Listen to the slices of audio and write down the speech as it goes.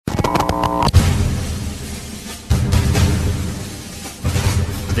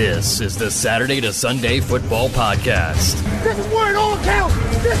This is the Saturday to Sunday Football Podcast. This is where it all counts.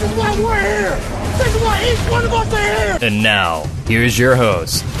 This is why we're here. This is why each one of us are here. And now, here's your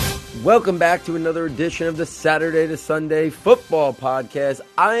host. Welcome back to another edition of the Saturday to Sunday Football Podcast.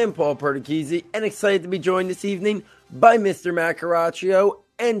 I am Paul Perticchese and excited to be joined this evening by Mr. Matt Caraccio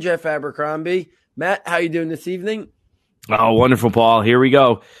and Jeff Abercrombie. Matt, how you doing this evening? Oh, wonderful, Paul. Here we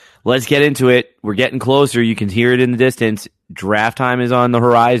go. Let's get into it. We're getting closer. You can hear it in the distance. Draft time is on the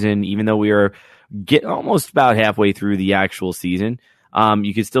horizon, even though we are almost about halfway through the actual season.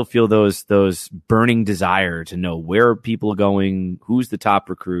 You can still feel those burning desire to know where people are going, who's the top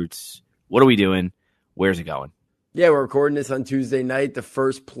recruits, what are we doing, where's it going? Yeah, we're recording this on Tuesday night. The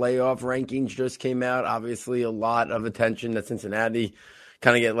first playoff rankings just came out. Obviously, a lot of attention that Cincinnati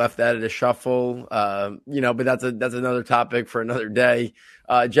kind of get left out of the shuffle, but that's another topic for another day.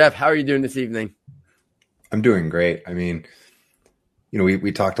 Jeff, how are you doing this evening? I'm doing great. I mean,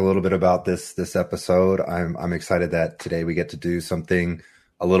 we talked a little bit about this episode. I'm excited that today we get to do something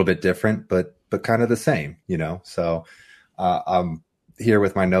a little bit different, but kind of the same, So I'm here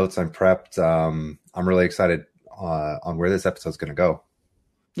with my notes. I'm prepped. I'm really excited on where this episode is going to go.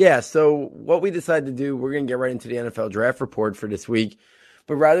 Yeah. So what we decided to do, we're going to get right into the NFL draft report for this week.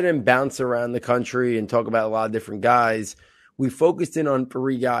 But rather than bounce around the country and talk about a lot of different guys, we focused in on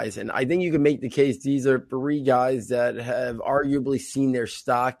three guys. And I think you can make the case these are three guys that have arguably seen their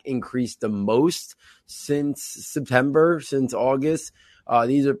stock increase the most since September, since August.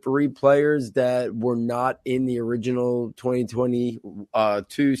 These are three players that were not in the original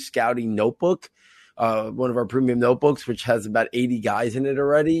 2022 scouting notebook, one of our premium notebooks, which has about 80 guys in it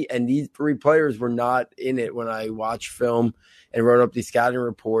already. And these three players were not in it when I watched film and wrote up these scouting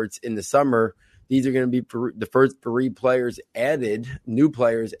reports in the summer. These are going to be the first three players added, new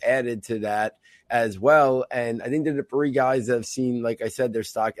players added to that as well. And I think they're the three guys that have seen, like I said, their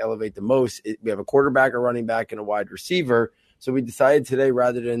stock elevate the most. We have a quarterback, a running back, and a wide receiver. So we decided today,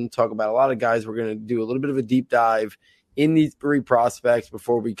 rather than talk about a lot of guys, we're going to do a little bit of a deep dive in these three prospects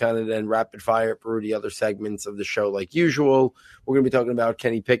before we kind of then rapid fire through the other segments of the show like usual. We're going to be talking about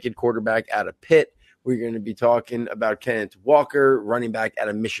Kenny Pickett, quarterback out of Pitt. We're going to be talking about Kenneth Walker, running back out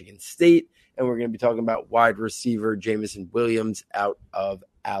of Michigan State. And we're going to be talking about wide receiver Jameson Williams out of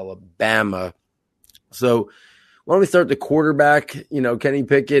Alabama. So why don't we start the quarterback? Kenny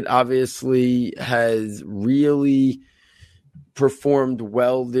Pickett obviously has really performed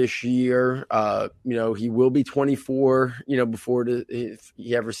well this year. He will be 24, before if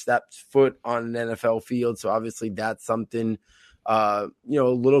he ever steps foot on an NFL field. So obviously that's something, a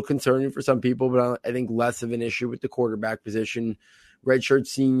little concerning for some people, but I think less of an issue with the quarterback position. Redshirt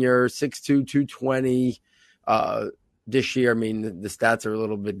senior, 6'2", 220. This year, I mean, the stats are a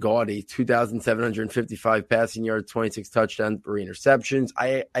little bit gaudy. 2,755 passing yards, 26 touchdowns, 3 interceptions.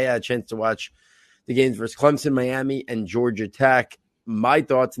 I had a chance to watch the games versus Clemson, Miami, and Georgia Tech. My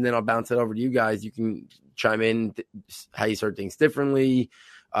thoughts, and then I'll bounce it over to you guys. You can chime in how you start things differently,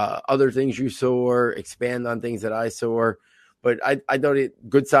 other things you saw, expand on things that I saw. But I thought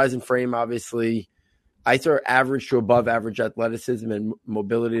good size and frame, obviously. I saw average to above average athleticism and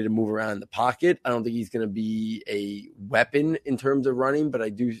mobility to move around in the pocket. I don't think he's going to be a weapon in terms of running, but I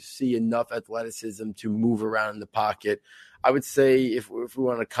do see enough athleticism to move around in the pocket. I would say if we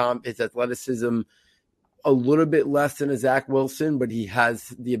want to comp his athleticism, a little bit less than a Zach Wilson, but he has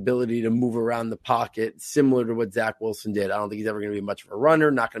the ability to move around the pocket similar to what Zach Wilson did. I don't think he's ever going to be much of a runner,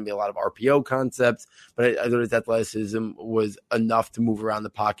 not going to be a lot of RPO concepts, but I thought his athleticism was enough to move around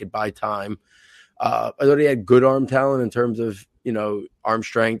the pocket by time. I thought he had good arm talent in terms of, arm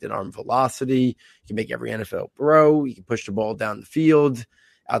strength and arm velocity. He can make every NFL throw. He can push the ball down the field,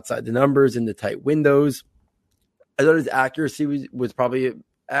 outside the numbers, in the tight windows. I thought his accuracy was probably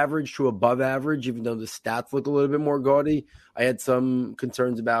average to above average, even though the stats look a little bit more gaudy. I had some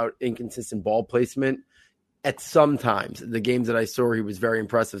concerns about inconsistent ball placement at some times. The games that I saw, he was very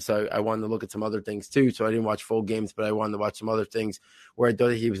impressive. So I wanted to look at some other things too. So I didn't watch full games, but I wanted to watch some other things where I thought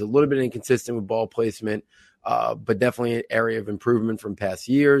he was a little bit inconsistent with ball placement, but definitely an area of improvement from past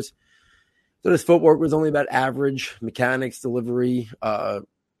years. So his footwork was only about average. Mechanics, delivery.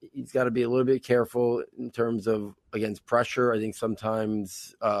 He's got to be a little bit careful in terms of against pressure. I think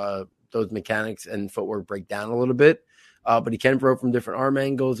sometimes those mechanics and footwork break down a little bit. But he can throw from different arm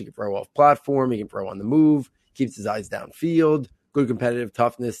angles. He can throw off platform. He can throw on the move. Keeps his eyes downfield. Good competitive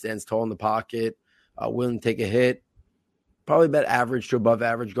toughness. Stands tall in the pocket. Willing to take a hit. Probably about average to above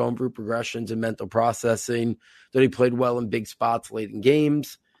average going through progressions and mental processing. That he played well in big spots late in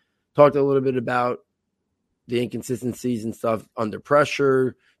games. Talked a little bit about the inconsistencies and stuff under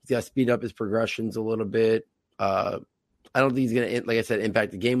pressure. He's got to speed up his progressions a little bit. I don't think he's going to, like I said,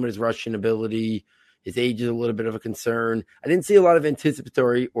 impact the game with his rushing ability. His age is a little bit of a concern. I didn't see a lot of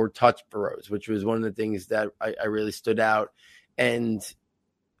anticipatory or touch burrows, which was one of the things that I really stood out. And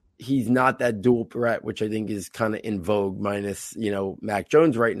he's not that dual threat, which I think is kind of in vogue, minus, Mac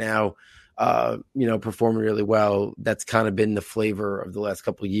Jones right now, performing really well. That's kind of been the flavor of the last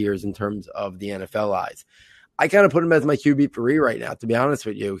couple of years in terms of the NFL eyes. I kind of put him as my QB3 right now, to be honest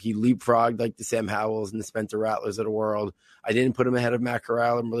with you. He leapfrogged like the Sam Howells and the Spencer Rattlers of the world. I didn't put him ahead of Matt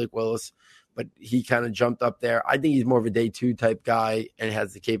Corral and Malik Willis, but he kind of jumped up there. I think he's more of a day two type guy and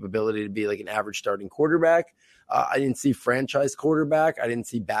has the capability to be like an average starting quarterback. I didn't see franchise quarterback. I didn't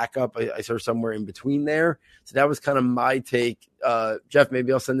see backup. I saw somewhere in between there. So that was kind of my take. Jeff,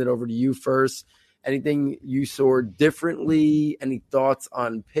 maybe I'll send it over to you first. Anything you saw differently? Any thoughts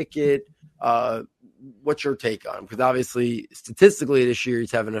on Pickett? What's your take on him? Because obviously, statistically this year,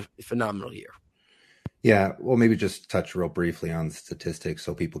 he's having a phenomenal year. Yeah, well, maybe just touch real briefly on statistics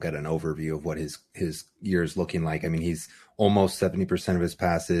so people get an overview of what his year is looking like. I mean, he's almost 70% of his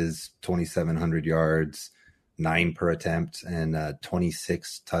passes, 2,700 yards, 9 per attempt, and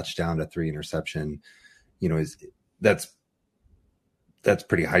 26 touchdown to 3 interception. That's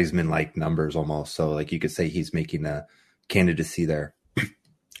pretty Heisman-like numbers almost. So, like, you could say he's making a candidacy there.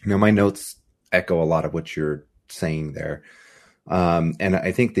 My notes echo a lot of what you're saying there. And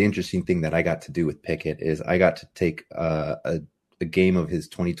I think the interesting thing that I got to do with Pickett is I got to take a game of his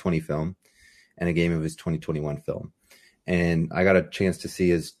 2020 film and a game of his 2021 film. And I got a chance to see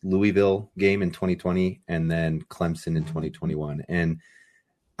his Louisville game in 2020 and then Clemson in 2021. And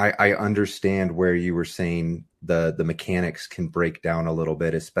I understand where you were saying the mechanics can break down a little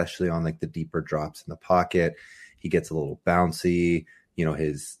bit, especially on like the deeper drops in the pocket. He gets a little bouncy.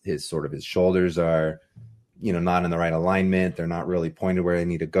 His shoulders are, not in the right alignment. They're not really pointed where they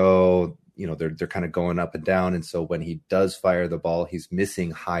need to go. They're kind of going up and down. And so when he does fire the ball, he's missing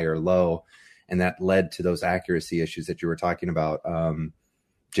high or low. And that led to those accuracy issues that you were talking about.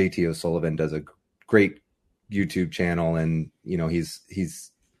 JT O'Sullivan does a great YouTube channel, and,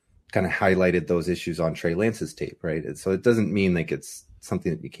 he's kind of highlighted those issues on Trey Lance's tape, right? And so it doesn't mean like it's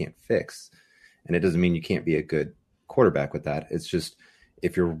something that you can't fix. And it doesn't mean you can't be a good quarterback with that. It's just,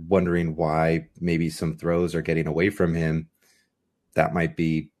 if you're wondering why maybe some throws are getting away from him, that might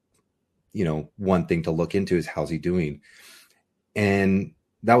be, one thing to look into is how's he doing. And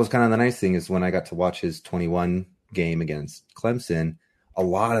that was kind of the nice thing is when I got to watch his 21 game against Clemson, a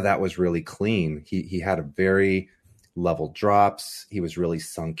lot of that was really clean. He had a very level drops. He was really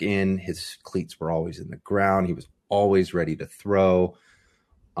sunk in. His cleats were always in the ground. He was always ready to throw.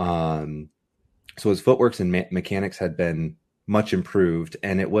 So his footwork and mechanics had been much improved.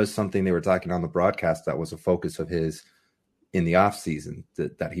 And it was something they were talking on the broadcast that was a focus of his in the off season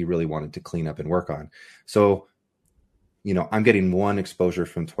that he really wanted to clean up and work on. So, I'm getting one exposure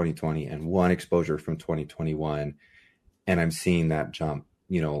from 2020 and one exposure from 2021, and I'm seeing that jump.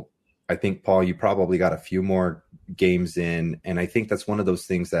 I think, Paul, you probably got a few more games in, and I think that's one of those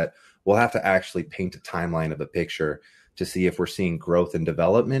things that we'll have to actually paint a timeline of a picture to see if we're seeing growth and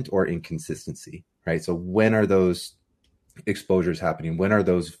development or inconsistency, right? So when are those exposures happening? When are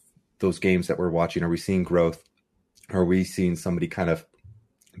those games that we're watching? Are we seeing growth? Are we seeing somebody kind of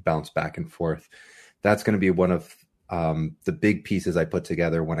bounce back and forth? That's going to be one of the big pieces I put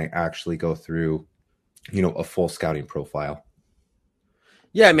together when I actually go through, a full scouting profile.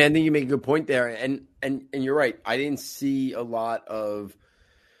 Yeah, man, I think you make a good point there. And you're right. I didn't see a lot of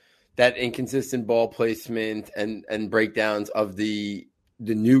that inconsistent ball placement and breakdowns of the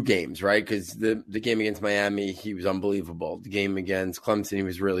new games, right? Because the game against Miami, he was unbelievable. The game against Clemson, he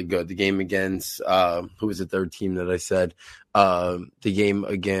was really good. The game against who was the third team that I said? The game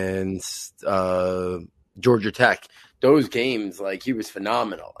against Georgia Tech. Those games, like, he was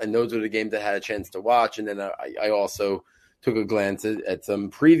phenomenal. And those were the games I had a chance to watch. And then I also took a glance at some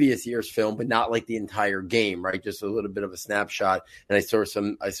previous year's film, but not like the entire game, right? Just a little bit of a snapshot. And I saw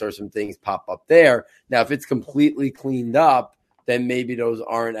some things pop up there. Now, if it's completely cleaned up, then maybe those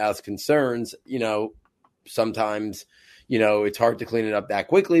aren't as concerns. Sometimes, it's hard to clean it up that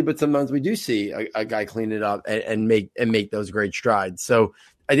quickly, but sometimes we do see a guy clean it up and make those great strides. So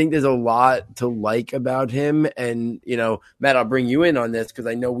I think there's a lot to like about him. And, Matt, I'll bring you in on this because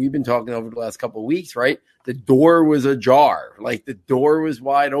I know we've been talking over the last couple of weeks, right? The door was ajar. Like, the door was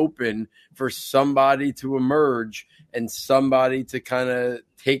wide open for somebody to emerge and somebody to kind of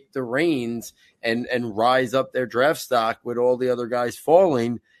take the reins and rise up their draft stock with all the other guys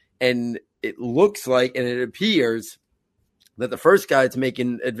falling. And it looks like, and it appears that the first guy that's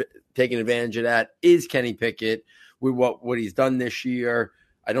taking advantage of that is Kenny Pickett with what he's done this year.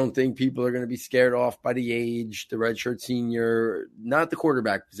 I don't think people are going to be scared off by the age, the redshirt senior, not the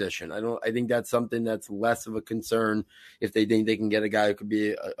quarterback position. I think that's something that's less of a concern if they think they can get a guy who could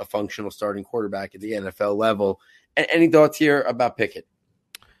be a functional starting quarterback at the NFL level. Any thoughts here about Pickett?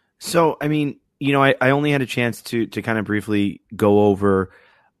 So, I mean, I only had a chance to kind of briefly go over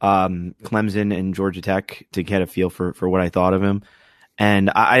Clemson and Georgia Tech to get a feel for what I thought of him.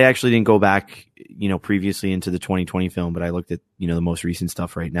 And I actually didn't go back, previously into the 2020 film, but I looked at, the most recent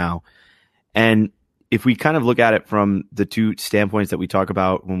stuff right now. And if we kind of look at it from the two standpoints that we talk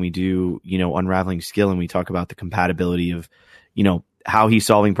about when we do, unraveling skill, and we talk about the compatibility of, how he's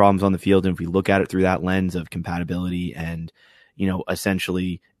solving problems on the field. And if we look at it through that lens of compatibility and,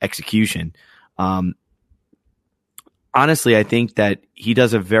 essentially execution, honestly, I think that he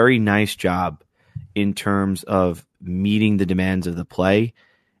does a very nice job in terms of meeting the demands of the play.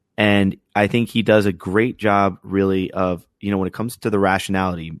 And I think he does a great job really of, when it comes to the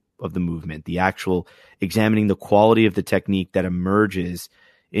rationality of the movement, the actual examining the quality of the technique that emerges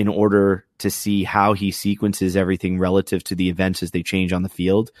in order to see how he sequences everything relative to the events as they change on the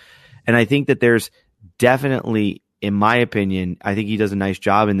field. And I think that there's definitely, in my opinion, I think he does a nice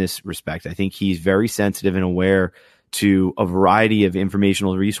job in this respect. I think he's very sensitive and aware to a variety of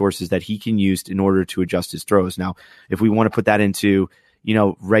informational resources that he can use in order to adjust his throws. Now, if we want to put that into,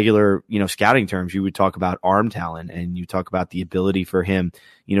 regular, scouting terms, you would talk about arm talent, and you talk about the ability for him,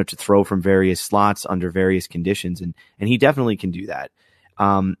 to throw from various slots under various conditions. And he definitely can do that.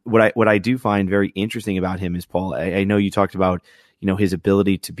 What I do find very interesting about him is, Paul, I know you talked about, his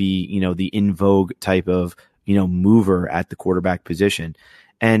ability to be, the in vogue type of, mover at the quarterback position.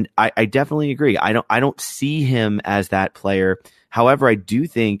 And I definitely agree. I don't see him as that player. However, I do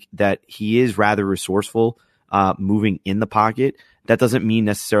think that he is rather resourceful, moving in the pocket. That doesn't mean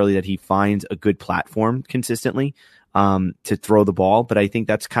necessarily that he finds a good platform consistently, to throw the ball. But I think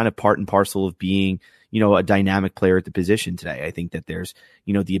that's kind of part and parcel of being, a dynamic player at the position today. I think that there's,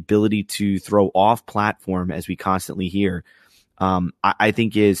 the ability to throw off platform, as we constantly hear, I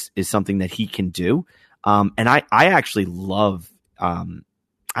think is something that he can do. And I actually love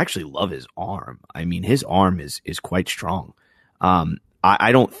his arm. I mean, his arm is quite strong.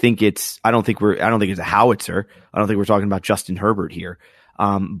 I don't think it's a howitzer. I don't think we're talking about Justin Herbert here.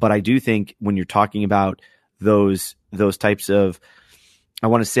 But I do think when you're talking about those types of, I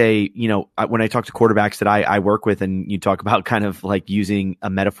want to say, when I talk to quarterbacks that I work with, and you talk about kind of like using a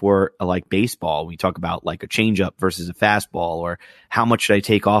metaphor like baseball, we talk about like a changeup versus a fastball, or how much should I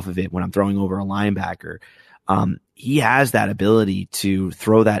take off of it when I'm throwing over a linebacker. He has that ability to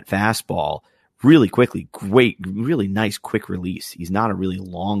throw that fastball really quickly. Great, really nice, quick release. He's not a really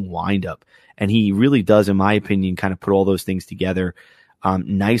long windup, and he really does, in my opinion, kind of put all those things together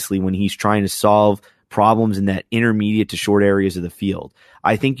nicely when he's trying to solve problems in that intermediate to short areas of the field.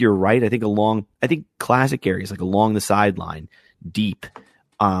 I think you're right. I think classic areas like along the sideline, deep,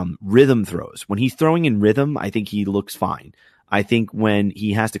 rhythm throws. When he's throwing in rhythm, I think he looks fine. I think when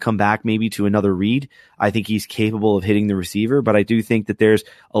he has to come back maybe to another read, I think he's capable of hitting the receiver. But I do think that there's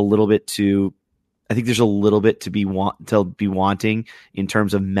a little bit to be wanting in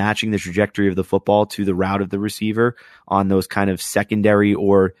terms of matching the trajectory of the football to the route of the receiver on those kind of secondary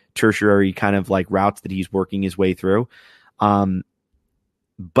or tertiary kind of like routes that he's working his way through.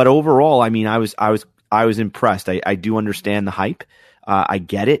 But overall, I mean, I was impressed. I do understand the hype. I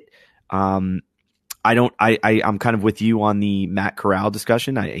get it. I'm kind of with you on the Matt Corral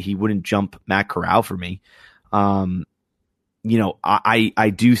discussion. He wouldn't jump Matt Corral for me. I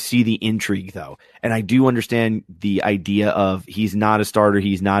do see the intrigue though. And I do understand the idea of he's not a starter.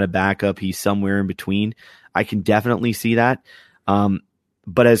 He's not a backup. He's somewhere in between. I can definitely see that.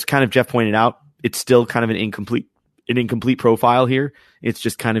 But as kind of Jeff pointed out, it's still kind of an incomplete profile here. It's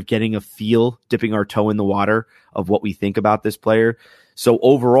just kind of getting a feel, dipping our toe in the water of what we think about this player. So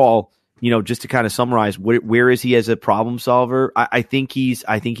overall, just to kind of summarize, where is he as a problem solver? I think he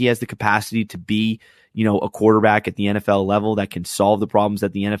has the capacity to be, a quarterback at the NFL level that can solve the problems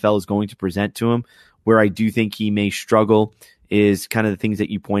that the NFL is going to present to him. Where I do think he may struggle is kind of the things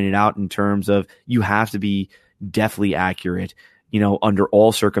that you pointed out in terms of you have to be definitely accurate, under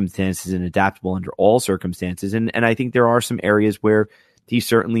all circumstances and adaptable under all circumstances. And I think there are some areas where he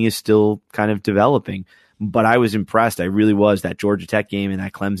certainly is still kind of developing. But I was impressed. I really was. That Georgia Tech game and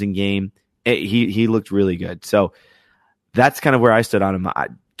that Clemson game, he looked really good. So that's kind of where I stood on him. I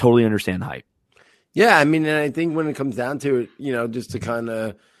totally understand the hype. Yeah, I mean, and I think when it comes down to it, just to kind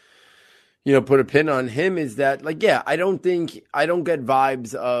of, put a pin on him is that, like, yeah, I don't get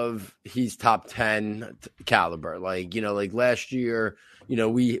vibes of he's top 10 caliber. Like, like last year,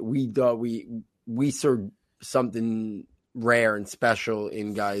 we thought we saw something rare and special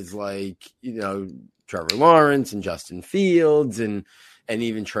in guys like, Trevor Lawrence and Justin Fields and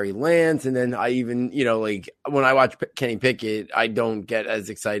even Trey Lance. And then I even, like when I watch Kenny Pickett, I don't get as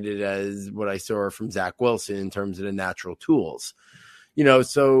excited as what I saw from Zach Wilson in terms of the natural tools,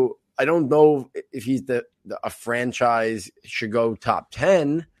 so I don't know if he's a franchise should go top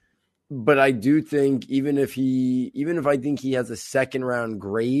 10, but I do think even if I think he has a second round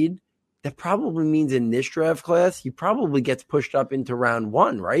grade, that probably means in this draft class, he probably gets pushed up into round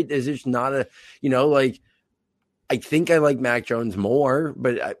 1, right? There's just not I think I like Mac Jones more,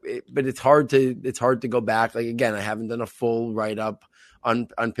 but it's hard to go back. Like, again, I haven't done a full write up on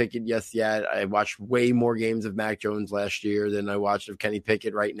Pickett yet. I watched way more games of Mac Jones last year than I watched of Kenny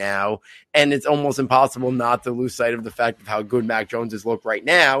Pickett right now. And it's almost impossible not to lose sight of the fact of how good Mac Jones has looked right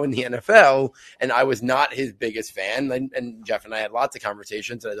now in the NFL. And I was not his biggest fan. And Jeff and I had lots of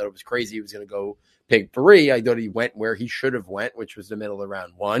conversations, and I thought it was crazy he was going to go pick 3. I thought he went where he should have went, which was the middle of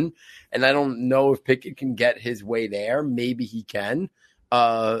round 1. And I don't know if Pickett can get his way there. Maybe he can.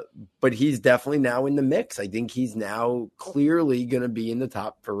 But he's definitely now in the mix. I think he's now clearly going to be in the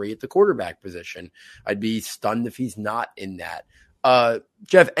top 3 at the quarterback position. I'd be stunned if he's not in that.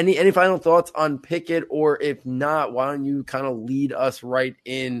 Jeff, any final thoughts on Pickett? Or if not, why don't you kind of lead us right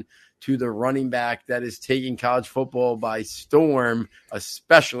in to the running back that is taking college football by storm,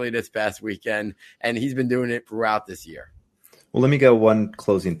 especially this past weekend. And he's been doing it throughout this year. Well, let me go one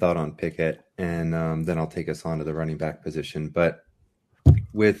closing thought on Pickett, and then I'll take us on to the running back position. But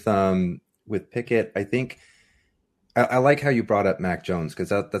with Pickett, I think I like how you brought up Mac Jones, because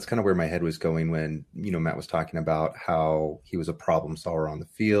that's kind of where my head was going when, Matt was talking about how he was a problem solver on the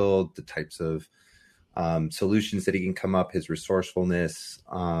field, the types of solutions that he can come up, his resourcefulness.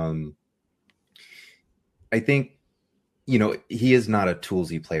 I think, he is not a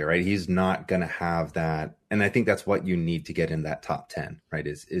toolsy player, right? He's not going to have that. And I think that's what you need to get in that top 10, right?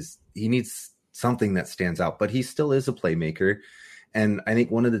 Is he needs something that stands out, but he still is a playmaker. And I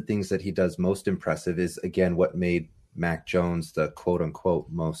think one of the things that he does most impressive is, again, what made Mac Jones the quote unquote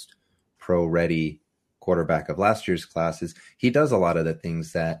most pro ready quarterback of last year's class is he does a lot of the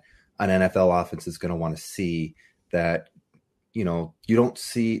things that an NFL offense is going to want to see that, you don't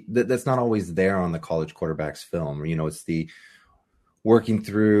see that's not always there on the college quarterback's film. It's the working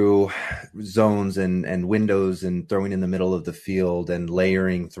through zones and windows and throwing in the middle of the field and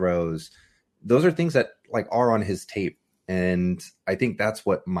layering throws. Those are things that are on his tape. And I think that's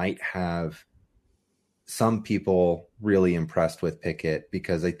what might have some people really impressed with Pickett,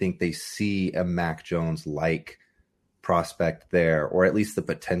 because I think they see a Mac Jones-like prospect there, or at least the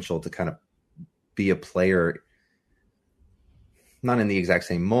potential to kind of be a player, not in the exact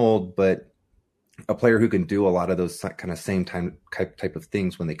same mold, but a player who can do a lot of those kind of same type of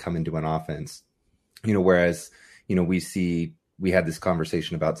things when they come into an offense. Whereas, we had this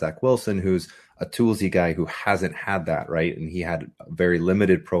conversation about Zach Wilson, who's a toolsy guy who hasn't had that, right? And he had a very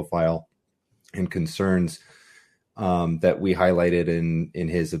limited profile and concerns that we highlighted in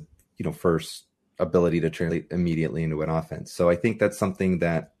his, first ability to translate immediately into an offense. So I think that's something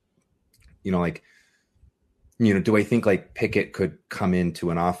that, do I think Pickett could come into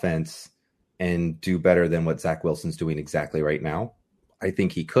an offense and do better than what Zach Wilson's doing exactly right now? I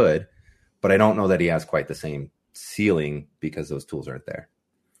think he could, but I don't know that he has quite the same ceiling because those tools aren't there.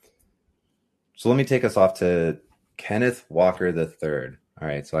 So let me take us off to Kenneth Walker III. All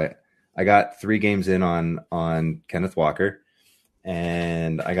right. So I got 3 games in on Kenneth Walker,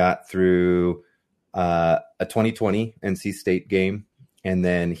 and I got through a 2020 NC State game. And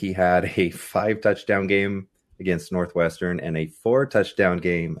then he had a 5 touchdown game against Northwestern and a 4 touchdown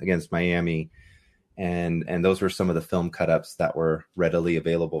game against Miami. And those were some of the film cut-ups that were readily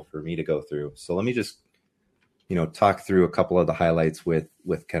available for me to go through. So let me just, talk through a couple of the highlights with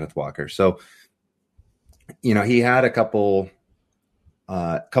Kenneth Walker. So, he had a couple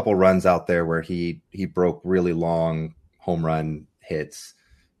runs out there where he broke really long home run hits,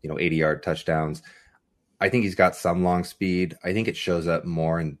 80-yard touchdowns. I think he's got some long speed. I think it shows up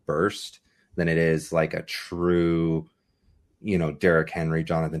more in burst than it is like a true, Derrick Henry,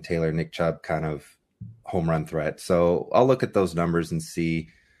 Jonathan Taylor, Nick Chubb kind of home run threat. So I'll look at those numbers and see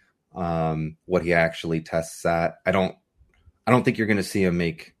what he actually tests at. I don't think you're going to see him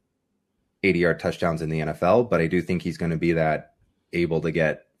make 80-yard touchdowns in the NFL, but I do think he's going to be that able to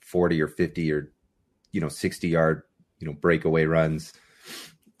get 40 or 50 or 60-yard breakaway runs,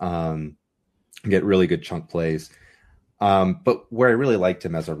 get really good chunk plays. But where I really liked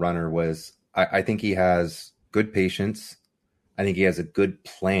him as a runner was I think he has good patience. I think he has a good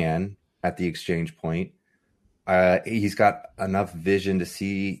plan at the exchange point. He's got enough vision to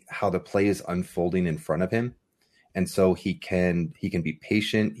see how the play is unfolding in front of him And so he can be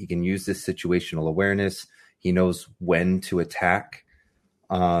patient. He can use this situational awareness. He knows when to attack.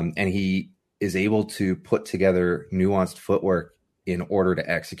 And he is able to put together nuanced footwork in order to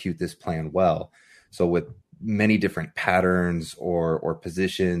execute this plan well. So with many different patterns or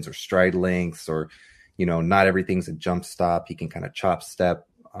positions or stride lengths, or, not everything's a jump stop. He can kind of chop step,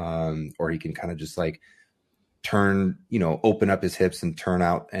 or he can kind of just like turn, open up his hips and turn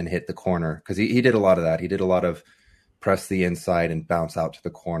out and hit the corner. Cause he did a lot of that. He did a lot of press the inside and bounce out to the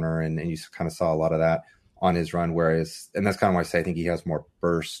corner. And you kind of saw a lot of that on his run. And that's kind of why I say I think he has more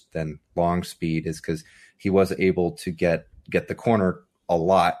burst than long speed, is because he was able to get the corner a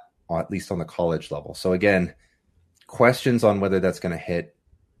lot, at least on the college level. So again, questions on whether that's going to hit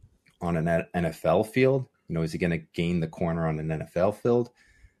on an NFL field. Is he going to gain the corner on an NFL field?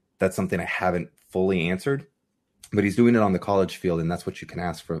 That's something I haven't fully answered, but he's doing it on the college field, and that's what you can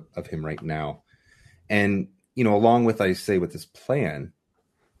ask of him right now. And, along with, I say, with this plan,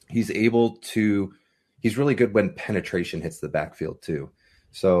 he's really good when penetration hits the backfield too.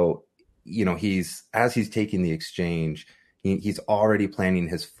 So, as he's taking the exchange, he's already planning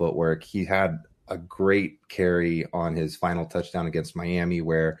his footwork. He had a great carry on his final touchdown against Miami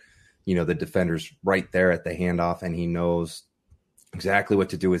where, the defender's right there at the handoff, and he knows exactly what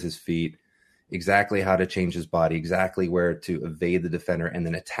to do with his feet, exactly how to change his body, exactly where to evade the defender and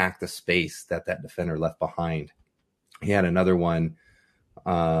then attack the space that defender left behind. He had another one.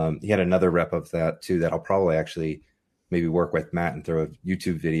 He had another rep of that too, that I'll probably actually maybe work with Matt and throw a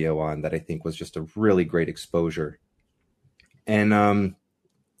YouTube video on, that I think was just a really great exposure. And,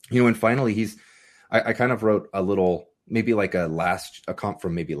 and finally I kind of wrote a little, maybe like a comp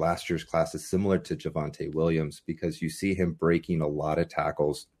from maybe last year's classes, similar to Javonte Williams, because you see him breaking a lot of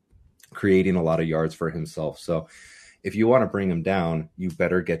tackles, creating a lot of yards for himself. So if you want to bring him down, you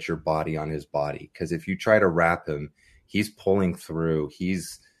better get your body on his body. Because if you try to wrap him, he's pulling through. You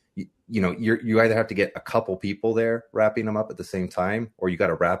either have to get a couple people there wrapping him up at the same time, or you got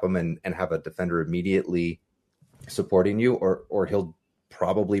to wrap him and have a defender immediately supporting you, or he'll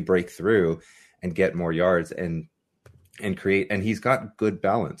probably break through and get more yards and create. And he's got good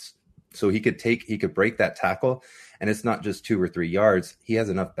balance. So he could break that tackle, and it's not just 2 or 3 yards. He has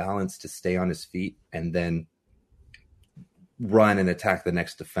enough balance to stay on his feet and then run and attack the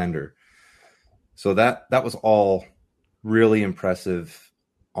next defender. So that was all really impressive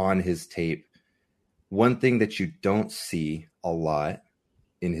on his tape. One thing that you don't see a lot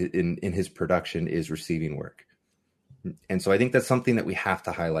in his production is receiving work. And so I think that's something that we have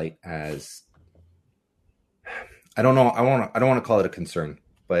to highlight as, I don't want to call it a concern,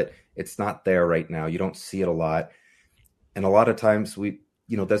 but it's not there right now. You don't see it a lot. And a lot of times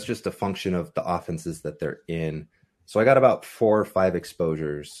that's just a function of the offenses that they're in. So I got about 4 or 5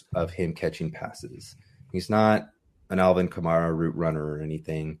 exposures of him catching passes. He's not an Alvin Kamara route runner or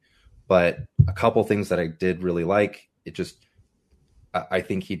anything, but a couple things that I did really like. I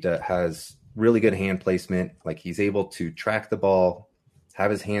think he has really good hand placement. Like, he's able to track the ball,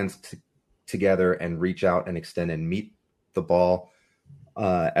 have his hands together and reach out and extend and meet the ball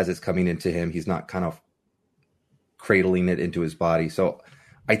as it's coming into him. He's not kind of cradling it into his body. So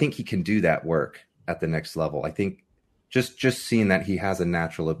I think he can do that work at the next level. I think just seeing that he has a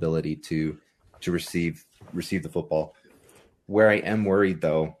natural ability to receive the football. Where I am worried,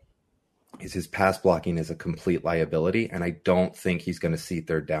 though, is his pass blocking is a complete liability, and I don't think he's going to see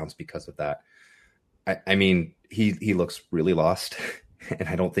third downs because of that. I mean, he looks really lost, and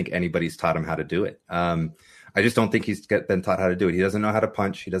I don't think anybody's taught him how to do it. I just don't think he's been taught how to do it. He doesn't know how to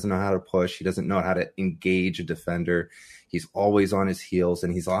punch. He doesn't know how to push. He doesn't know how to engage a defender. He's always on his heels,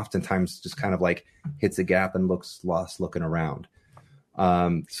 and he's oftentimes just kind of like hits a gap and looks lost looking around.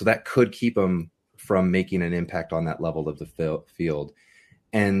 So that could keep him from making an impact on that level of the field.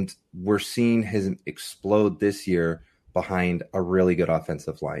 And we're seeing him explode this year behind a really good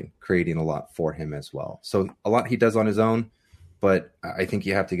offensive line, creating a lot for him as well. So a lot he does on his own, but I think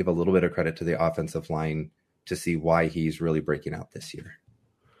you have to give a little bit of credit to the offensive line to see why he's really breaking out this year.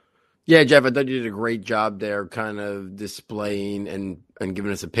 Yeah, Jeff, I thought you did a great job there kind of displaying and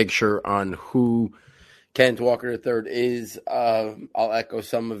giving us a picture on who Kenneth Walker III is. I'll echo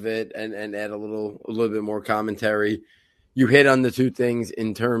some of it and add a little bit more commentary. You hit on the 2 things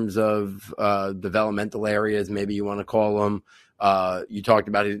in terms of developmental areas, maybe you want to call them. You talked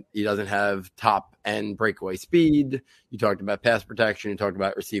about he doesn't have top end breakaway speed. You talked about pass protection. You talked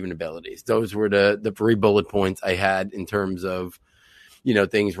about receiving abilities. Those were the 3 bullet points I had in terms of,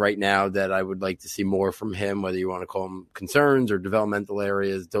 things right now that I would like to see more from him, whether you want to call them concerns or developmental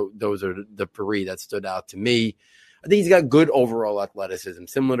areas. Those are the 3 that stood out to me. I think he's got good overall athleticism,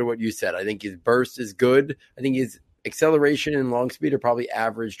 similar to what you said. I think his burst is good. I think his acceleration and long speed are probably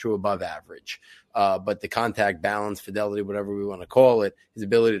average to above average. But the contact balance, fidelity, whatever we want to call it, his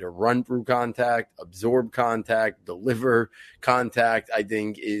ability to run through contact, absorb contact, deliver contact, I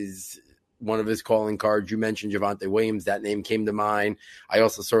think is one of his calling cards. You mentioned Javonte Williams. That name came to mind. I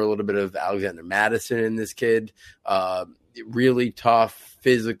also saw a little bit of Alexander Mattison in this kid. Really tough,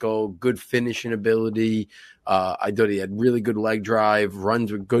 physical, good finishing ability. I thought he had really good leg drive,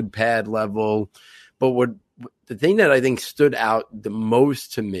 runs with good pad level. But the thing that I think stood out the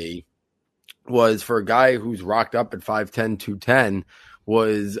most to me was, for a guy who's rocked up at 5'10", 210,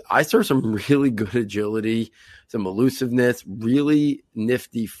 was I saw some really good agility, some elusiveness, really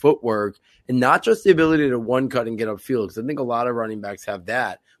nifty footwork, and not just the ability to one cut and get upfield, because I think a lot of running backs have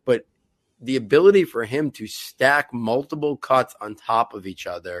that, but the ability for him to stack multiple cuts on top of each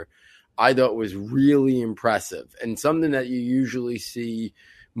other, I thought was really impressive, and something that you usually see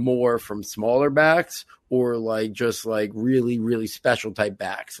more from smaller backs, or like just like really, really special type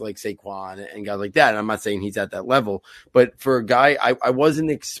backs like Saquon and guys like that. And I'm not saying he's at that level, but for a guy, I wasn't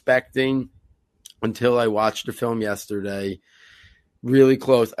expecting, until I watched the film yesterday, really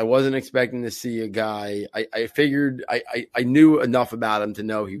close. I wasn't expecting to see a guy. I figured I knew enough about him to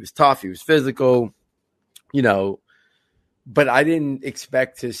know he was tough, he was physical, but I didn't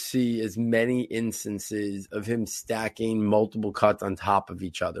expect to see as many instances of him stacking multiple cuts on top of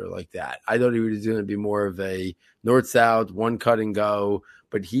each other like that. I thought he was going to be more of a north-south, one cut and go,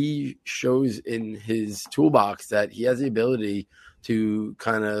 but he shows in his toolbox that he has the ability to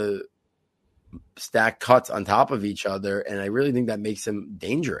kind of stack cuts on top of each other, and I really think that makes him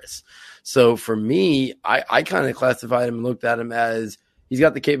dangerous. So for me, I kind of classified him and looked at him as he's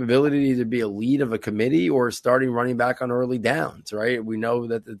got the capability to either be a lead of a committee or a starting running back on early downs, right? We know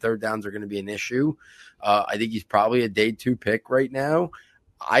that the third downs are going to be an issue. I think he's probably a day 2 pick right now.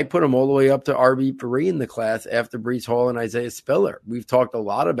 I put him all the way up to RB3 in the class after Breece Hall and Isaiah Spiller. We've talked a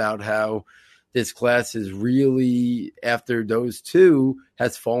lot about how this class is really, after those two,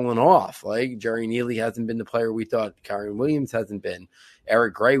 has fallen off. Like Jerry Neely hasn't been the player we thought. Kyren Williams hasn't been.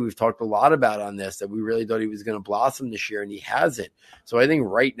 Eric Gray, we've talked a lot about on this, that we really thought he was going to blossom this year, and he hasn't. So I think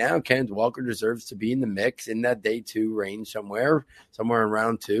right now, Kenneth Walker deserves to be in the mix in that day 2 range somewhere in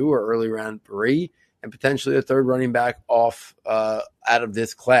round 2 or early round 3, and potentially a third running back off out of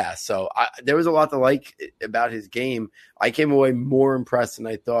this class. So there was a lot to like about his game. I came away more impressed than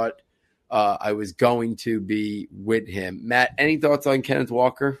I thought I was going to be with him. Matt, any thoughts on Kenneth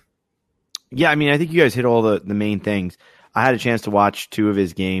Walker? Yeah, I mean, I think you guys hit all the main things. I had a chance to watch 2 of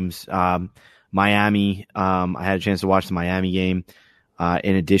his games. Miami, I had a chance to watch the Miami game.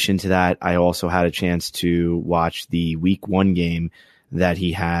 In addition to that, I also had a chance to watch the week 1 game that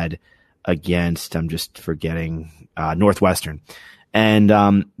he had against, I'm just forgetting, Northwestern.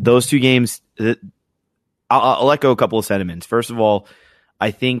 And those 2 games, I'll echo a couple of sentiments. First of all,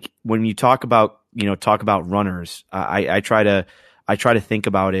 I think when you talk about runners, I try to think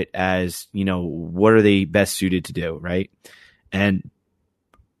about it as, what are they best suited to do, right? And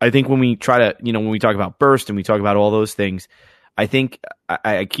I think when we try to, when we talk about burst and we talk about all those things, I think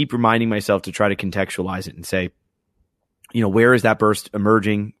I keep reminding myself to try to contextualize it and say, where is that burst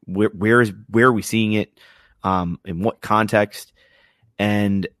emerging? Where are we seeing it? In what context?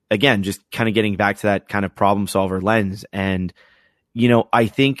 And again, just kind of getting back to that kind of problem solver lens. And, I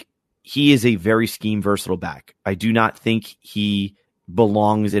think he is a very scheme versatile back. I do not think he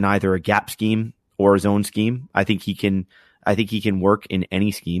belongs in either a gap scheme or a zone scheme. I think he can work in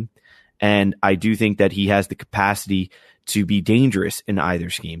any scheme. And I do think that he has the capacity to be dangerous in either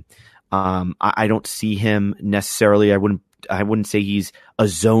scheme. I don't see him necessarily. I wouldn't say he's a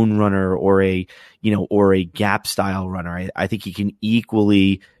zone runner or a gap style runner. I think he can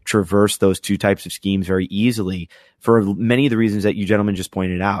equally traverse those 2 types of schemes very easily for many of the reasons that you gentlemen just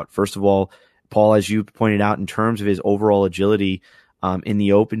pointed out. First of all, Paul, as you pointed out, in terms of his overall agility in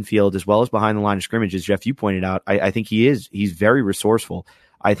the open field as well as behind the line of scrimmage, as Jeff, you pointed out, I think he's very resourceful.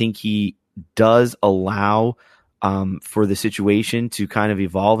 I think he does allow for the situation to kind of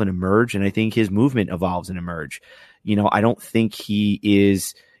evolve and emerge, and I think his movement evolves and emerge. I don't think he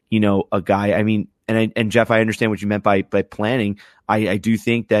is, a guy. I mean, and Jeff, I understand what you meant by planning. I do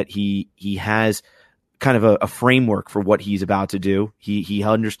think that he has kind of a framework for what he's about to do. He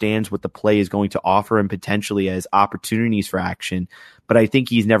understands what the play is going to offer and potentially as opportunities for action, but I think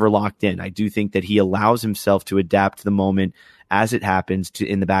he's never locked in. I do think that he allows himself to adapt to the moment as it happens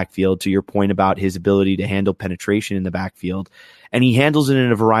in the backfield, to your point about his ability to handle penetration in the backfield. And he handles it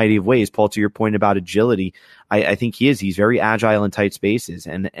in a variety of ways. Paul, to your point about agility, I think he's very agile in tight spaces,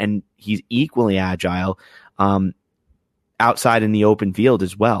 and he's equally agile outside in the open field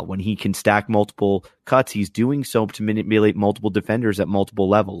as well. When he can stack multiple cuts, he's doing so to manipulate multiple defenders at multiple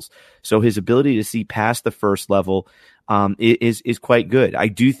levels. So his ability to see past the first level is quite good. I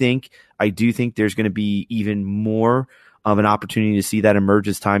do think there's going to be even more of an opportunity to see that emerge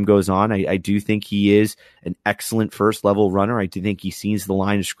as time goes on. I do think he is an excellent first level runner. I do think he sees the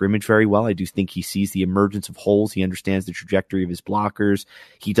line of scrimmage very well. I do think he sees the emergence of holes. He understands the trajectory of his blockers.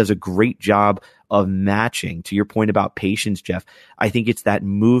 He does a great job of matching. To your point about patience, Jeff, I think it's that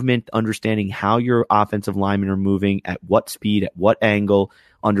movement, understanding how your offensive linemen are moving, at what speed, at what angle,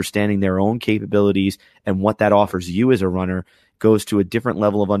 understanding their own capabilities and what that offers you as a runner goes to a different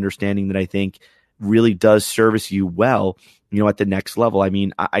level of understanding that I think really does service you well, at the next level. I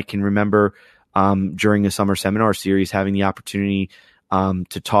mean, I can remember during a summer seminar series having the opportunity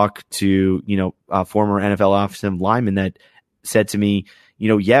to talk to, former NFL offensive lineman that said to me,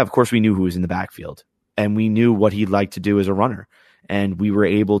 yeah, of course we knew who was in the backfield and we knew what he'd like to do as a runner. And we were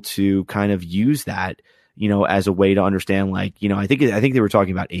able to kind of use that, as a way to understand, I think they were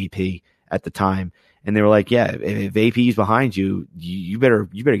talking about AP at the time. And they were like, yeah, if AP is behind you, you better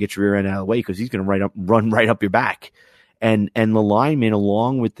get your rear end out of the way because he's going to run right up your back. And the linemen,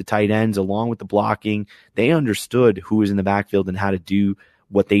 along with the tight ends, along with the blocking, they understood who was in the backfield and how to do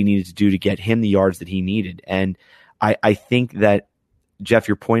what they needed to do to get him the yards that he needed. And I think that, Jeff,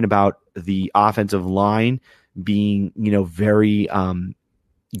 your point about the offensive line being, very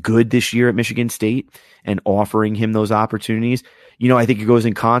good this year at Michigan State and offering him those opportunities, I think it goes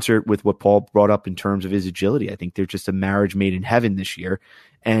in concert with what Paul brought up in terms of his agility. I think they're just a marriage made in heaven this year.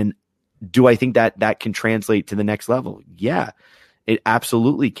 And do I think that can translate to the next level? Yeah, it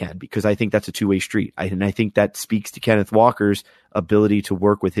absolutely can, because I think that's a two-way street. And I think that speaks to Kenneth Walker's ability to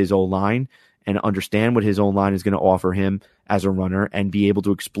work with his O-line and understand what his O-line is going to offer him as a runner and be able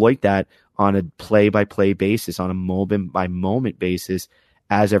to exploit that on a play-by-play basis, on a moment-by-moment basis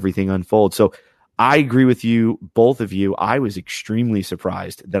as everything unfolds. So I agree with you, both of you. I was extremely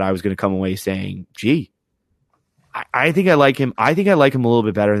surprised that I was going to come away saying, gee, I think I like him. I think I like him a little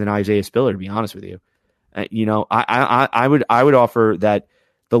bit better than Isaiah Spiller, to be honest with you. I would offer that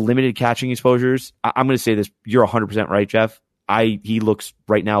the limited catching exposures, I'm going to say this, you're 100% right, Jeff. He looks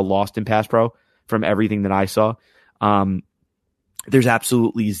right now lost in pass pro from everything that I saw. There's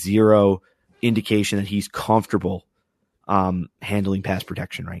absolutely zero indication that he's comfortable handling pass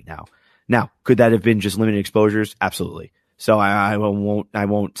protection right now. Now, could that have been just limited exposures? Absolutely. So I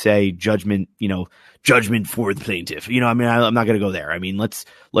won't say judgment for the plaintiff. I'm not going to go there. I mean, let's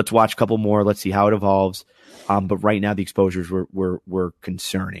watch a couple more. Let's see how it evolves. But right now the exposures were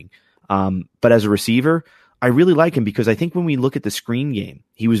concerning. But as a receiver, I really like him because I think when we look at the screen game,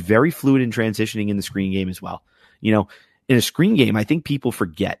 he was very fluid in transitioning in the screen game as well. In a screen game, I think people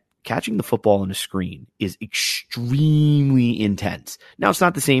forget catching the football on a screen is extremely intense. Now, it's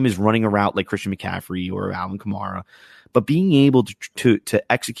not the same as running a route like Christian McCaffrey or Alvin Kamara, but being able to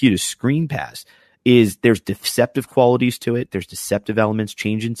execute a screen pass there's deceptive qualities to it. There's deceptive elements,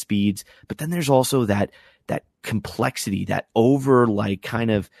 change in speeds, but then there's also that complexity, that over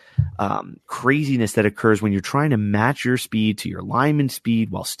craziness that occurs when you're trying to match your speed to your lineman's speed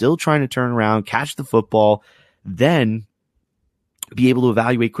while still trying to turn around, catch the football, then be able to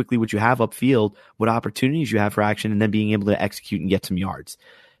evaluate quickly what you have upfield, what opportunities you have for action, and then being able to execute and get some yards.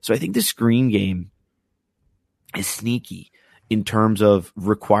 So I think the screen game is sneaky in terms of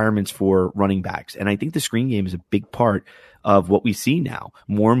requirements for running backs. And I think the screen game is a big part of what we see now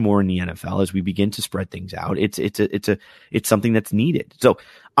more and more in the NFL as we begin to spread things out. It's something that's needed. So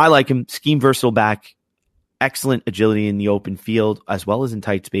I like him. Scheme versatile back, excellent agility in the open field as well as in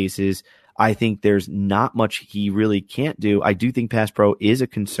tight spaces. I think there's not much he really can't do. I do think pass pro is a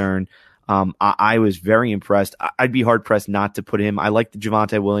concern. I was very impressed. I'd be hard pressed not to put him. I like the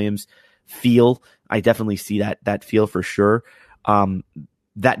Javonte Williams feel. I definitely see that feel for sure.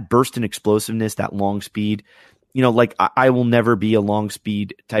 That burst in explosiveness, that long speed, I will never be a long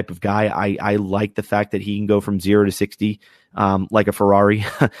speed type of guy. I like the fact that he can go from 0 to 60, like a Ferrari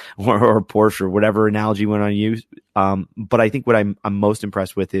or a Porsche or whatever analogy you want to use. But I think what I'm most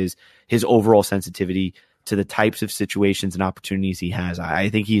impressed with is his overall sensitivity to the types of situations and opportunities he has. I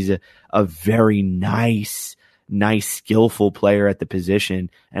think he's a very nice, skillful player at the position.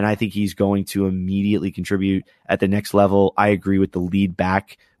 And I think he's going to immediately contribute at the next level. I agree with the lead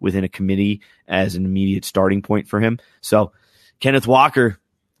back within a committee as an immediate starting point for him. So Kenneth Walker,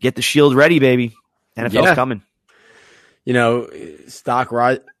 get the shield ready, baby. NFL's coming. Stock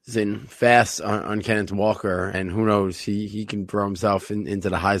rising fast on Kenneth Walker, and who knows, he can throw himself into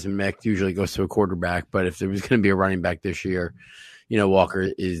the Heisman mix. Usually goes to a quarterback, but if there was going to be a running back this year, Walker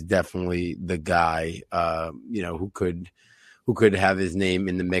is definitely the guy, who could who could have his name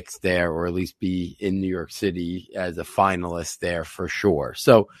in the mix there, or at least be in New York City as a finalist there for sure.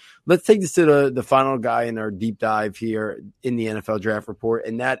 So let's take this to the final guy in our deep dive here in the NFL Draft Report,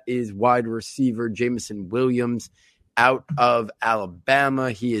 and that is wide receiver Jameson Williams out of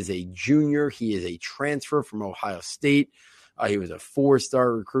Alabama. He is a junior. He is a transfer from Ohio State. He was a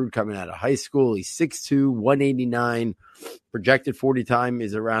 4-star recruit coming out of high school. He's 6'2", 189. Projected 40 time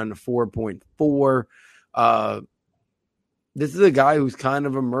is around 4.4. This is a guy who's kind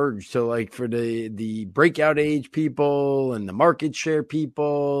of emerged. So like for the breakout age people and the market share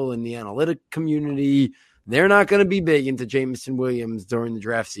people and the analytic community, they're not going to be big into Jameson Williams during the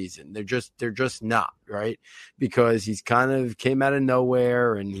draft season. They're just not, right? Because he's kind of came out of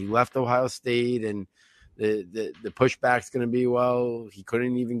nowhere and he left Ohio State, and the pushback's going to be, well, he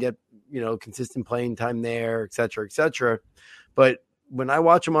couldn't even get, consistent playing time there, et cetera, et cetera. But when I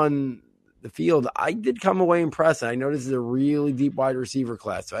watch him on the field, I did come away impressed. I know this is a really deep wide receiver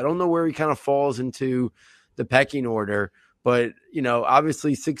class, so I don't know where he kind of falls into the pecking order. But,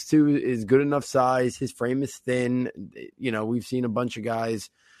 obviously 6'2" is good enough size. His frame is thin. We've seen a bunch of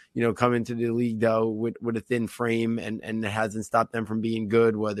guys, come into the league, though, with a thin frame, and it hasn't stopped them from being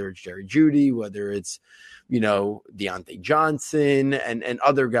good, whether it's Jerry Jeudy, whether it's, Deontay Johnson and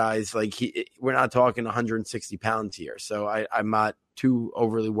other guys. Like we're not talking 160 pounds here. So I'm not too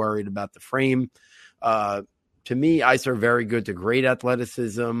overly worried about the frame. To me, Ice are very good to great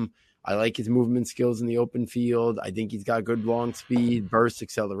athleticism. I like his movement skills in the open field. I think he's got good long speed, burst,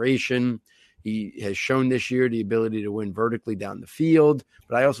 acceleration. He has shown this year the ability to win vertically down the field,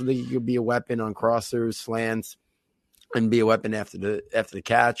 but I also think he could be a weapon on crossers, slants, and be a weapon after the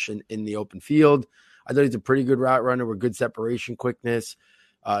catch and in the open field. I thought he's a pretty good route runner with good separation quickness.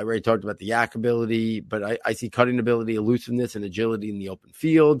 I already talked about the yak ability, but I see cutting ability, elusiveness, and agility in the open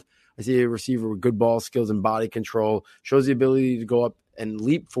field. I see a receiver with good ball skills and body control, shows the ability to go up and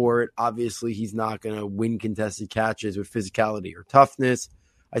leap for it. Obviously, he's not going to win contested catches with physicality or toughness.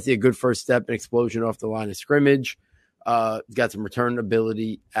 I see a good first step and explosion off the line of scrimmage. He's got some return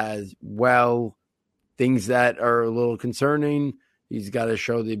ability as well. Things that are a little concerning. He's got to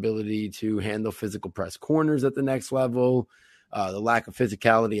show the ability to handle physical press corners at the next level. The lack of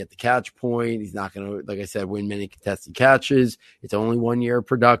physicality at the catch point. He's not going to, like I said, win many contested catches. It's only 1 year of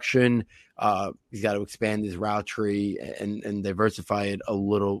production. He's got to expand his route tree and diversify it a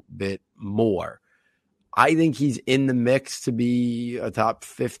little bit more. I think he's in the mix to be a top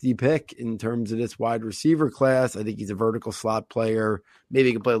 50 pick in terms of this wide receiver class. I think he's a vertical slot player. Maybe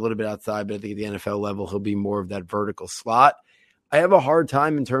he can play a little bit outside, but I think at the NFL level, he'll be more of that vertical slot. I have a hard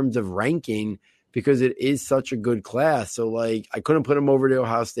time in terms of ranking because it is such a good class. So, I couldn't put him over to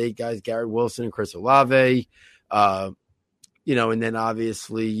Ohio State guys, Garrett Wilson and Chris Olave, and then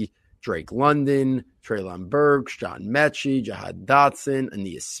obviously Drake London, Treylon Burks, John Mechie, Jahad Dotson,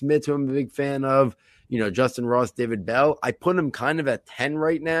 Ainias Smith, who I'm a big fan of, Justin Ross, David Bell. I put him kind of at 10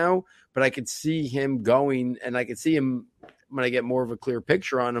 right now, but I could see him going, and I could see him when I get more of a clear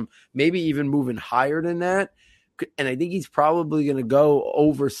picture on him, maybe even moving higher than that. And I think he's probably going to go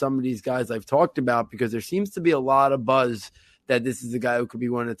over some of these guys I've talked about because there seems to be a lot of buzz that this is a guy who could be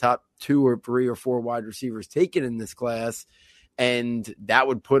one of the top 2 or 3 or 4 wide receivers taken in this class. And that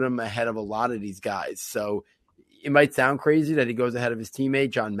would put him ahead of a lot of these guys. So it might sound crazy that he goes ahead of his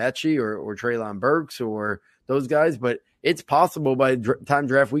teammate, John Mechie or Treylon Burks or those guys, but it's possible by the time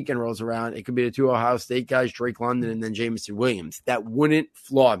draft weekend rolls around, it could be the 2 Ohio State guys, Drake London and then Jameson Williams. That wouldn't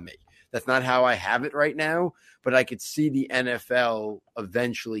flaw me. That's not how I have it right now, but I could see the NFL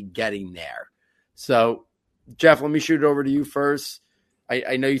eventually getting there. So, Jeff, let me shoot it over to you first.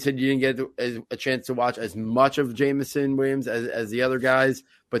 I know you said you didn't get a chance to watch as much of Jameson Williams as the other guys,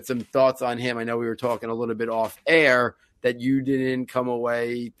 but some thoughts on him. I know we were talking a little bit off air that you didn't come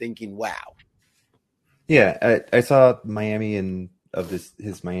away thinking, wow. Yeah, I saw Miami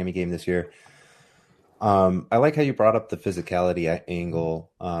his Miami game this year. I like how you brought up the physicality angle.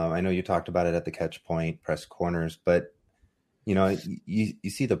 I know you talked about it at the catch point, press corners, but you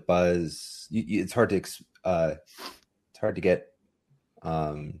see the buzz. It's hard to get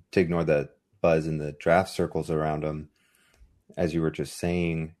to ignore the buzz in the draft circles around him, as you were just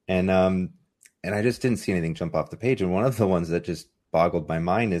saying. And I just didn't see anything jump off the page. And one of the ones that just boggled my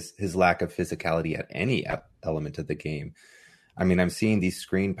mind is his lack of physicality at any element of the game. I mean, I'm seeing these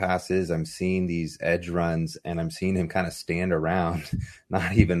screen passes, I'm seeing these edge runs, and I'm seeing him kind of stand around,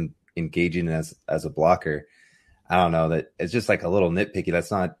 not even engaging as a blocker. I don't know, that it's just like a little nitpicky.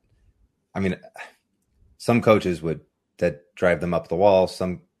 That's not, I mean, some coaches that drive them up the wall.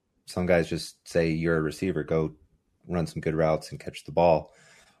 Some guys just say, you're a receiver, go run some good routes and catch the ball.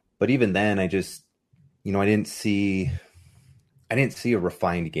 But even then, I just, I didn't see I didn't see a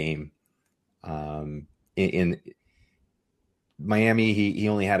refined game. In Miami, he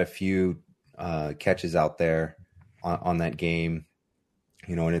only had a few catches out there on that game,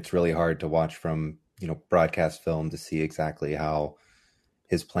 and it's really hard to watch from, broadcast film to see exactly how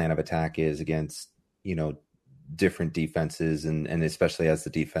his plan of attack is against, different defenses and especially as the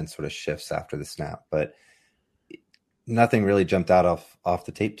defense sort of shifts after the snap. But nothing really jumped out off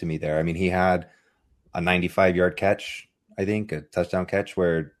the tape to me there. I mean, he had a 95-yard catch, I think, a touchdown catch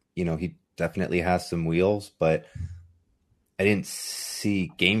where, he definitely has some wheels, but I didn't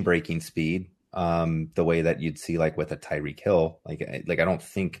see game-breaking speed the way that you'd see like with a Tyreek Hill. Like I don't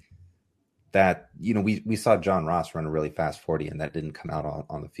think that, we saw John Ross run a really fast 40 and that didn't come out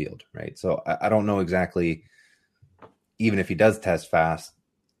on the field, right? So I don't know exactly, even if he does test fast,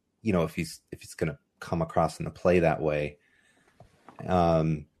 if he's going to come across in the play that way.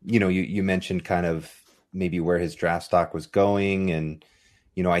 You mentioned kind of maybe where his draft stock was going. And,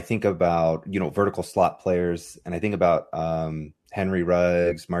 I think about, vertical slot players, and I think about Henry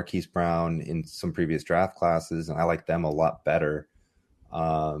Ruggs, Marquise Brown in some previous draft classes, and I like them a lot better.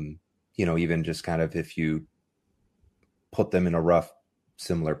 Even just kind of if you put them in a rough,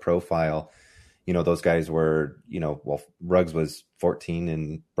 similar profile, those guys were, Ruggs was 14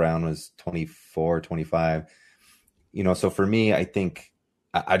 and Brown was 24, 25. So for me, I think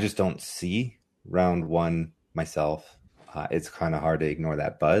I just don't see round one myself. It's kind of hard to ignore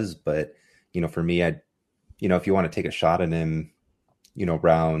that buzz, but, for me, if you want to take a shot at him,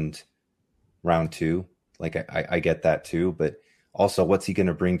 round two, like I get that too, but also what's he going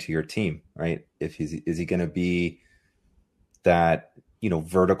to bring to your team, right? Is he going to be that,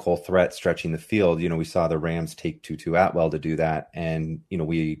 vertical threat stretching the field? We saw the Rams take Tutu Atwell to do that. And,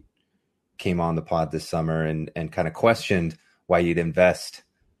 we came on the pod this summer and kind of questioned why you'd invest,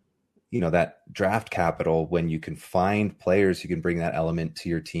 that draft capital when you can find players who can bring that element to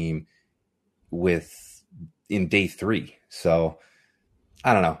your team in day 3. So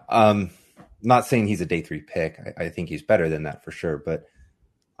I don't know. Not saying he's a day 3 pick. I think he's better than that for sure. But,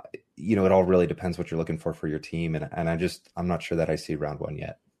 it all really depends what you're looking for your team. And I'm not sure that I see round 1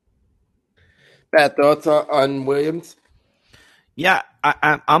 yet. Pat, thoughts on Williams? Yeah,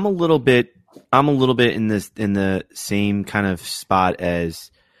 I'm a little bit in the same kind of spot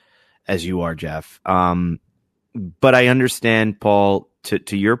as you are, Jeff. But I understand, Paul,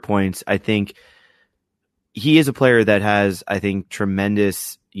 to your points. I think he is a player that has, I think,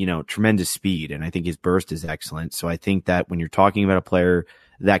 tremendous speed, and I think his burst is excellent. So I think that when you're talking about a player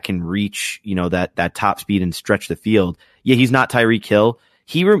that can reach, that top speed and stretch the field, yeah, he's not Tyreek Hill.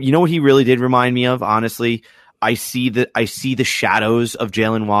 What he really did remind me of, honestly, I see the shadows of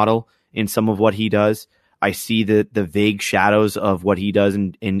Jalen Waddle in some of what he does. I see the vague shadows of what he does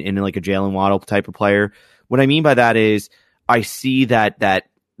in like a Jalen Waddle type of player. What I mean by that is I see that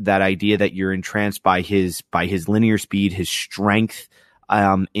idea that you're entranced by his linear speed, his strength,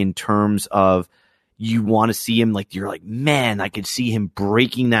 in terms of you want to see him, like, you're like, man, I could see him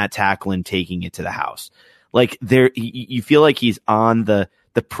breaking that tackle and taking it to the house. Like, you feel like he's on the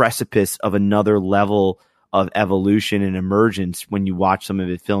precipice of another level of evolution and emergence. When you watch some of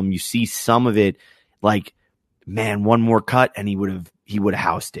his film, you see some of it like, man, one more cut and he would have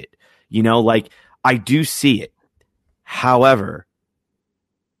housed it. Like, I do see it. However,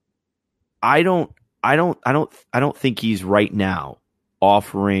 I don't think he's right now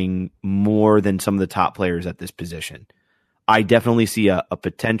offering more than some of the top players at this position. I definitely see a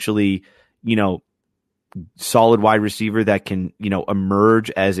potentially, solid wide receiver that can,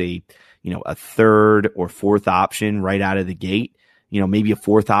 emerge as a third or fourth option right out of the gate, maybe a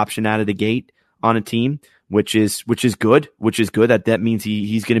fourth option out of the gate on a team, which is good. That means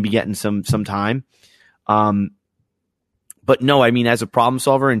he's going to be getting some time. But no, I mean, as a problem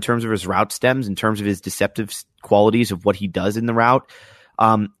solver in terms of his route stems, in terms of his deceptive qualities of what he does in the route,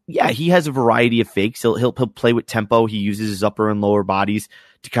 yeah, he has a variety of fakes. He'll play with tempo. He uses his upper and lower bodies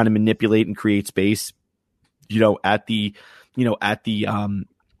to kind of manipulate and create space, at the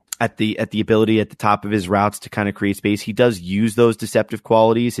ability at the top of his routes to kind of create space. He does use those deceptive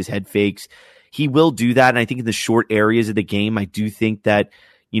qualities, his head fakes. He will do that. And I think in the short areas of the game, I do think that,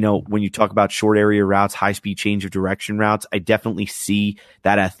 when you talk about short area routes, high speed change of direction routes, I definitely see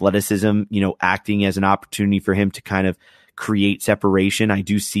that athleticism, acting as an opportunity for him to kind of create separation. I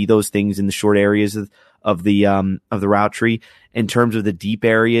do see those things in the short areas of the route tree. In terms of the deep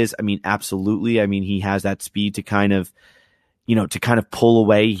areas, I mean, absolutely. I mean, he has that speed to kind of, to kind of pull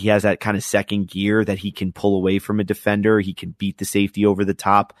away. He has that kind of second gear that he can pull away from a defender. He can beat the safety over the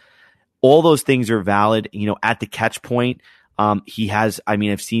top. All those things are valid. At the catch point, He has, I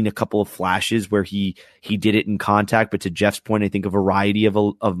mean, I've seen a couple of flashes where he did it in contact, but to Jeff's point, I think a variety of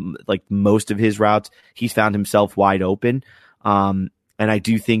like most of his routes, he's found himself wide open. And I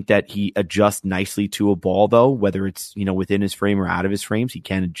do think that he adjusts nicely to a ball, though, whether it's, within his frame or out of his frames, he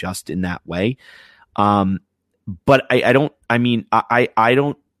can adjust in that way. But I don't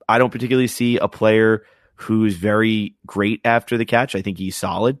particularly see a player who's very great after the catch. I think he's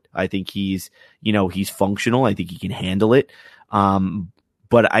solid. I think he's functional. I think he can handle it.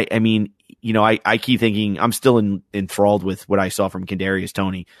 But I keep thinking I'm still enthralled with what I saw from Kadarius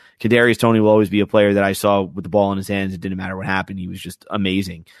Toney. Kadarius Toney will always be a player that I saw with the ball in his hands. It didn't matter what happened. He was just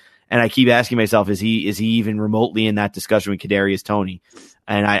amazing. And I keep asking myself, is he even remotely in that discussion with Kadarius Toney?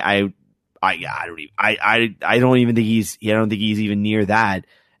 And I don't even think he's even near that.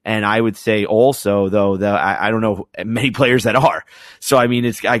 And I would say also, though, that I don't know many players that are. So, I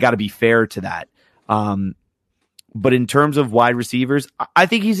mean, I got to be fair to that. But in terms of wide receivers, I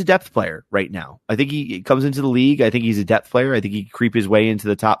think he's a depth player right now. I think he comes into the league. I think he's a depth player. I think he can creep his way into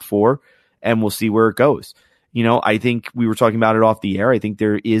the top 4, and we'll see where it goes. I think we were talking about it off the air. I think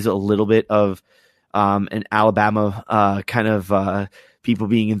there is a little bit of an Alabama kind of people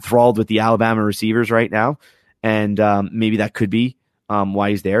being enthralled with the Alabama receivers right now. And maybe that could be why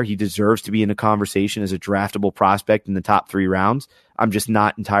he's there. He deserves to be in a conversation as a draftable prospect in the top 3 rounds. I'm just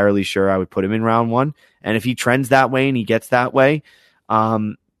not entirely sure I would put him in round 1. And if he trends that way and he gets that way,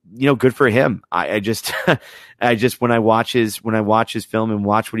 good for him. I just when I watch his film and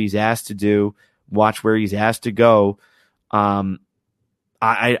watch what he's asked to do, watch where he's asked to go, I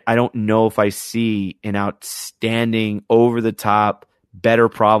don't know if I see an outstanding, over the top, better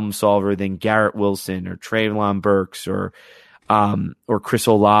problem solver than Garrett Wilson or Treylon Burks or Chris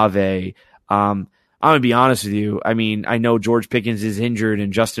Olave. I'm going to be honest with you. I mean, I know George Pickens is injured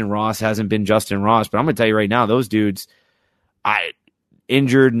and Justin Ross hasn't been Justin Ross, but I'm going to tell you right now, those dudes,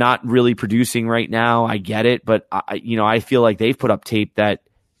 injured, not really producing right now. I get it, but I feel like they've put up tape that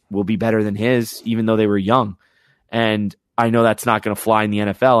will be better than his, even though they were young. And I know that's not going to fly in the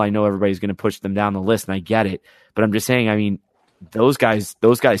NFL. I know everybody's going to push them down the list, and I get it. But I'm just saying, I mean, those guys'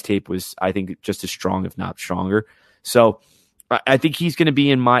 tape was, I think, just as strong, if not stronger. So I think he's going to be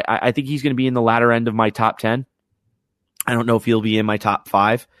in the latter end of my top 10. I don't know if he'll be in my top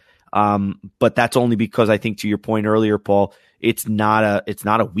 5. But that's only because I think, to your point earlier, Paul, it's not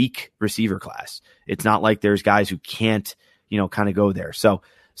a weak receiver class. It's not like there's guys who can't, kind of go there. So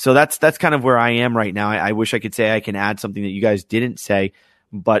that's kind of where I am right now. I wish I could say I can add something that you guys didn't say,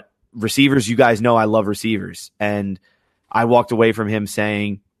 but receivers, you guys know I love receivers. And I walked away from him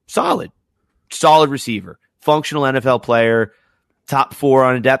saying solid receiver, functional NFL player, top 4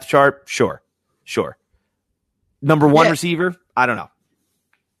 on a depth chart. Sure. Number 1 receiver. I don't know.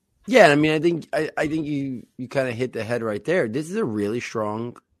 Yeah. I mean, I think you kind of hit the head right there. This is a really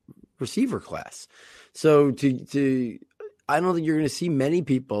strong receiver class. So I don't think you're going to see many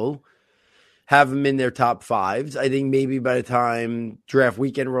people have them in their top 5s. I think maybe by the time draft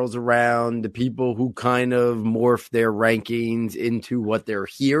weekend rolls around, the people who kind of morph their rankings into what they're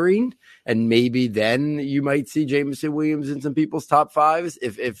hearing, and maybe then you might see Jameson Williams in some people's top 5s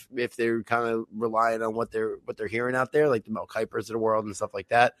if they're kind of relying on what they're hearing out there, like the Mel Kipers of the world and stuff like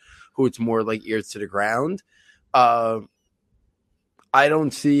that, who it's more like ears to the ground. I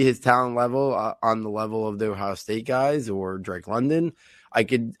don't see his talent level on the level of the Ohio State guys or Drake London. I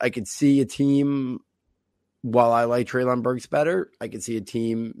could see a team, while I like Treylon Burks better, I could see a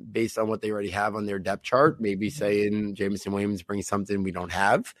team based on what they already have on their depth chart, maybe saying Jameson Williams brings something we don't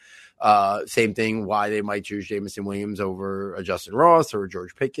have. Same thing, why they might choose Jameson Williams over a Justin Ross or a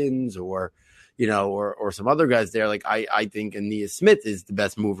George Pickens or some other guys there. Like I think Ainias Smith is the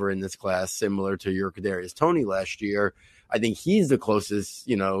best mover in this class, similar to your Kadarius Toney last year. I think he's the closest,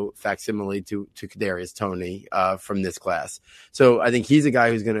 facsimile to Kadarius Toney from this class. So I think he's a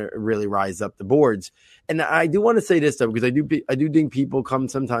guy who's going to really rise up the boards. And I do want to say this, though, because I do think people come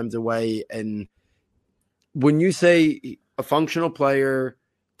sometimes away, and when you say a functional player,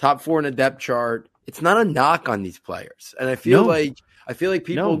 top 4 in a depth chart, it's not a knock on these players. And I feel like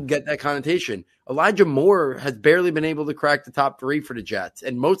people get that connotation. Elijah Moore has barely been able to crack the top 3 for the Jets,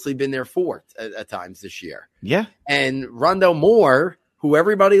 and mostly been their 4th at times this year. Yeah. And Rondale Moore, who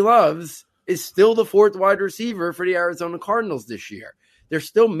everybody loves, is still the 4th wide receiver for the Arizona Cardinals this year. They're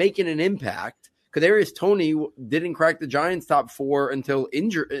still making an impact. Kadarius Toney didn't crack the Giants' top 4 until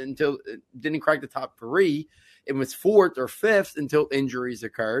didn't crack the top 3. It was 4th or 5th until injuries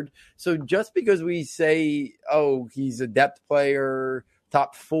occurred. So just because we say, oh, he's a depth player,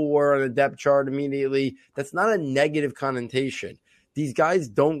 top 4 on the depth chart immediately, that's not a negative connotation. these guys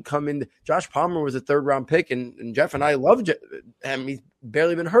don't come in. Josh Palmer was a 3rd-round pick, and Jeff and I love him. He's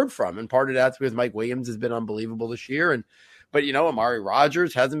barely been heard from, and part of that's because Mike Williams has been unbelievable this year. But Amari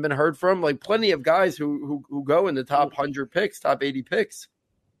Rodgers hasn't been heard from. Like, plenty of guys who go in the top 100 picks, top 80 picks,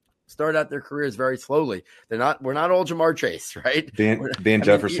 start out their careers very slowly. We're not all Jamar Chase, right? Van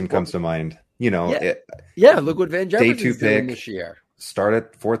Jefferson comes to mind. Look what Van Jefferson's doing this year. Start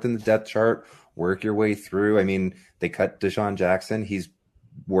at 4th in the depth chart, work your way through. I mean, they cut Deshaun Jackson. He's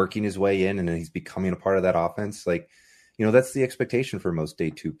working his way in, and he's becoming a part of that offense. Like, that's the expectation for most day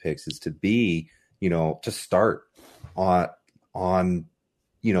 2 picks, is to be, to start on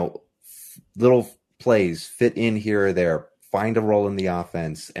little plays, fit in here or there, find a role in the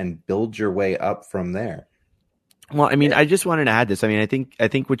offense, and build your way up from there. Well, I mean, I just wanted to add this. I mean, I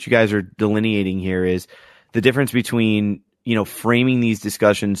think what you guys are delineating here is the difference between, framing these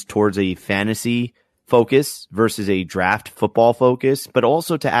discussions towards a fantasy focus versus a draft football focus, but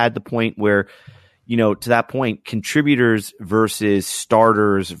also to add the point where, to that point, contributors versus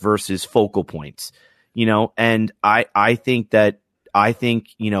starters versus focal points, and I think,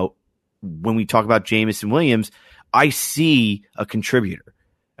 when we talk about Jameson Williams, I see a contributor.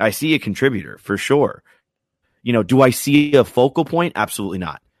 I see a contributor for sure. Do I see a focal point? Absolutely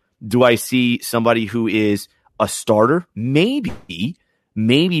not. Do I see somebody who is a starter? Maybe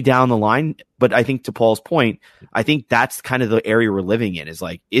down the line. But I think, to Paul's point, I think that's kind of the area we're living in, is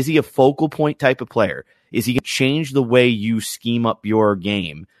like, is he a focal point type of player? Is he going to change the way you scheme up your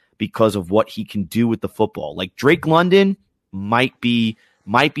game because of what he can do with the football? Like, Drake London might be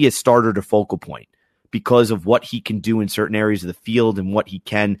a starter to focal point because of what he can do in certain areas of the field and what he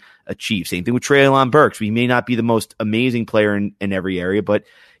can achieve. Same thing with Treylon Burks. We may not be the most amazing player in every area, but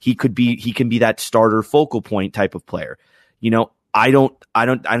he can be that starter focal point type of player. I don't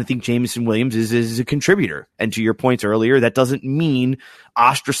think Jameson Williams is a contributor. And to your points earlier, that doesn't mean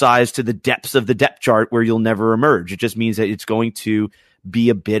ostracized to the depths of the depth chart where you'll never emerge. It just means that it's going to be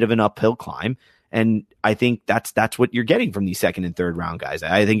a bit of an uphill climb. And I think that's what you're getting from these 2nd and 3rd round guys.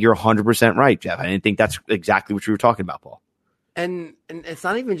 I think you're 100% right, Jeff. I didn't think that's exactly what you were talking about, Paul. And it's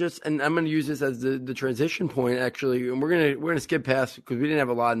not even just, and I'm going to use this as the transition point, actually. And we're gonna skip past, because we didn't have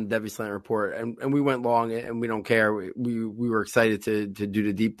a lot in the Devy Slant report, and we went long, and we don't care. We were excited to do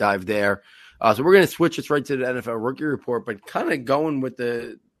the deep dive there. So we're going to switch this right to the NFL rookie report, but kind of going with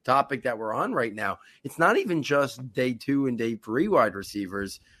the topic that we're on right now. It's not even just day 2 and day 3 wide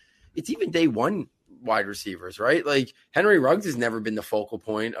receivers. It's even day 1 wide receivers, right? Like, Henry Ruggs has never been the focal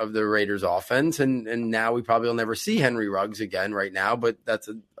point of the Raiders offense. And now we probably will never see Henry Ruggs again right now, but that's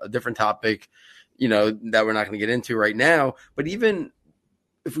a different topic, that we're not going to get into right now. But even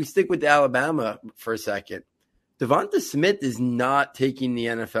if we stick with Alabama for a second, Devonta Smith is not taking the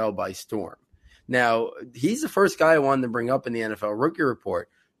NFL by storm. Now, he's the first guy I wanted to bring up in the NFL rookie report.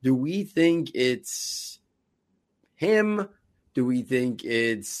 Do we think it's him? Do we think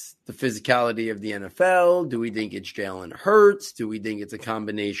it's the physicality of the NFL? Do we think it's Jalen Hurts? Do we think it's a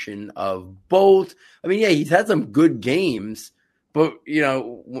combination of both? I mean, yeah, he's had some good games, but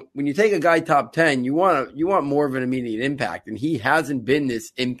when you take a guy top 10, you want more of an immediate impact, and he hasn't been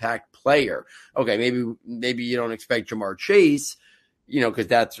this impact player. Okay, maybe you don't expect Jamar Chase, because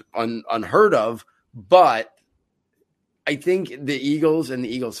that's unheard of, but I think the Eagles and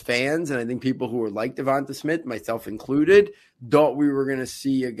the Eagles fans, and I think people who are like Devonta Smith, myself included, thought we were going to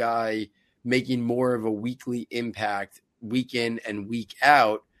see a guy making more of a weekly impact week in and week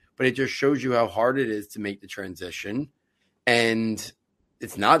out. But it just shows you how hard it is to make the transition. And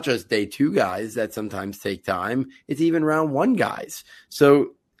it's not just day 2 guys that sometimes take time. It's even round 1 guys.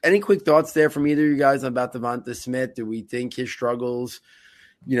 So any quick thoughts there from either of you guys about Devonta Smith? Do we think his struggles,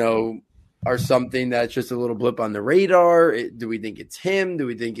 are something that's just a little blip on the radar? Do we think it's him? Do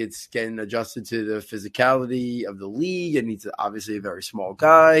we think it's getting adjusted to the physicality of the league, and he's obviously a very small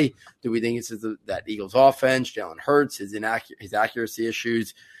guy? Do we think it's that Eagles offense, Jalen Hurts, his accuracy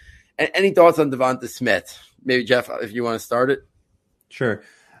issues? And any thoughts on Devonta Smith? Maybe, Jeff, if you want to start it. Sure.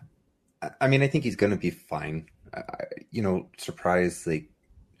 I mean, I think he's going to be fine. Surprised, like,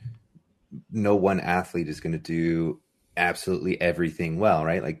 no one athlete is going to do absolutely everything well,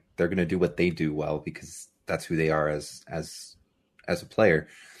 right? Like, they're going to do what they do well because that's who they are as a player.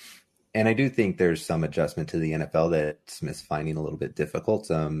 And I do think there's some adjustment to the NFL that Smith's finding a little bit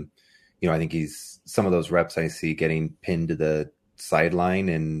difficult. I think he's some of those reps I see getting pinned to the sideline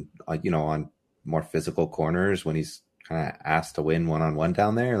and on more physical corners when he's kind of asked to win one-on-one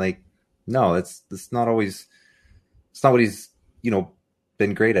down there. Like, no, it's not always. It's not what he's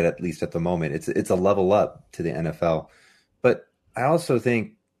been great at least at the moment. It's a level up to the NFL. But I also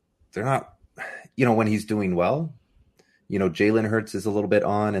think they're not, when he's doing well, Jalen Hurts is a little bit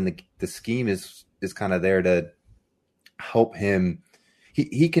on, and the scheme is kind of there to help him.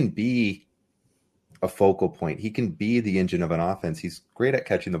 He can be a focal point. He can be the engine of an offense. He's great at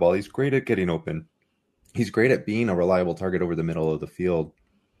catching the ball. He's great at getting open. He's great at being a reliable target over the middle of the field.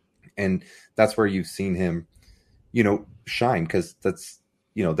 And that's where you've seen him, shine, because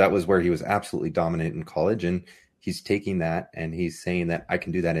that was where he was absolutely dominant in college. And he's taking that and he's saying that I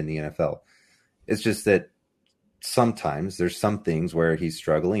can do that in the NFL. It's just that sometimes there's some things where he's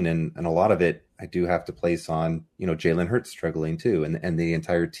struggling, and a lot of it I do have to place on, Jalen Hurts struggling too, and the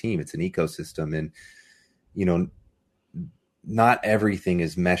entire team. It's an ecosystem, and, not everything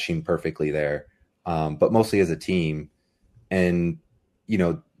is meshing perfectly there, but mostly as a team. And,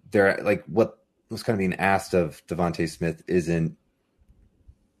 they're like, what was kind of being asked of Devontae Smith isn't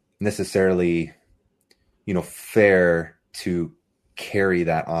necessarily, fair to carry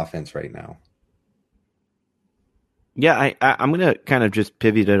that offense right now. Yeah, I'm going to kind of just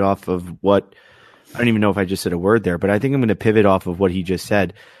pivot it off of what – I don't even know if I just said a word there, but I think I'm going to pivot off of what he just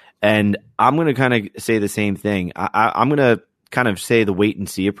said. And I'm going to kind of say the same thing. I'm going to kind of say the wait and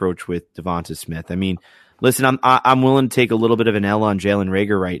see approach with Devonta Smith. I mean, listen, I'm willing to take a little bit of an L on Jalen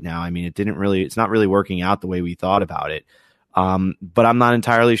Reagor right now. I mean, it's not really working out the way we thought about it. But I'm not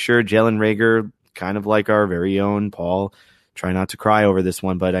entirely sure. Jalen Reagor, kind of like our very own Paul, try not to cry over this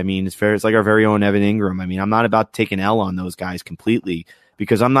one, but I mean, it's fair. It's like our very own Evan Ingram. I mean, I'm not about to take an L on those guys completely,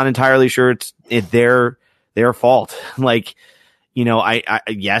 because I'm not entirely sure it's their fault. Like,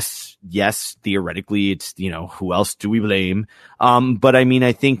 yes, theoretically it's, who else do we blame? But I mean,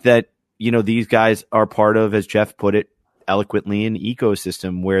 I think that, these guys are part of, as Jeff put it eloquently, an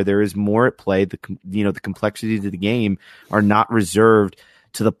ecosystem where there is more at play. The complexities of the game are not reserved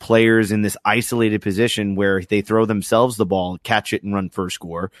to the players in this isolated position where they throw themselves the ball, catch it, and run for a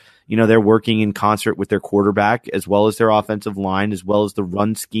score. They're working in concert with their quarterback, as well as their offensive line, as well as the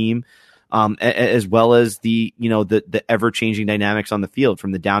run scheme, as well as the ever-changing dynamics on the field,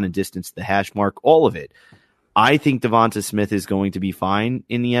 from the down and distance to the hash mark, all of it. I think Devonta Smith is going to be fine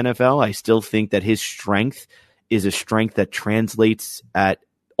in the NFL. I still think that his strength is a strength that translates at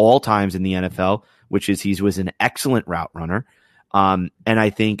all times in the NFL, which is he was an excellent route runner. And I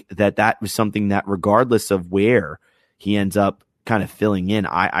think that was something that, regardless of where he ends up kind of filling in,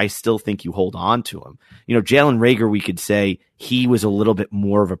 I still think you hold on to him. Jalen Reagor, we could say he was a little bit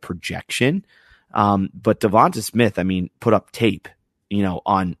more of a projection. But Devonta Smith, I mean, put up tape,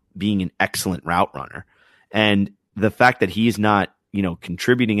 on being an excellent route runner. And the fact that he's not,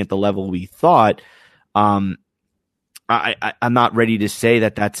 contributing at the level we thought, I'm not ready to say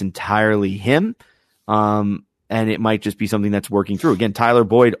that that's entirely him. And it might just be something that's working through. Again, Tyler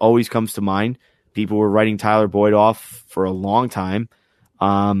Boyd always comes to mind. People were writing Tyler Boyd off for a long time.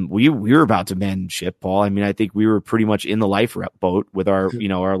 We were about to abandon ship, Paul. I mean, I think we were pretty much in the lifeboat with our,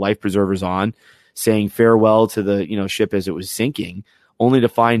 our life preservers on, saying farewell to the, ship as it was sinking, only to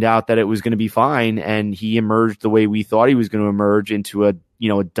find out that it was going to be fine. And he emerged the way we thought he was going to emerge, into a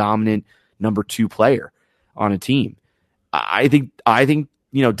dominant number 2 player on a team. I think,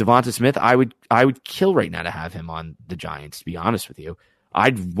 Devonta Smith, I would kill right now to have him on the Giants, to be honest with you.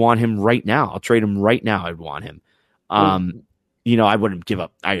 I'd want him right now. I'll trade him right now. I'd want him. I wouldn't give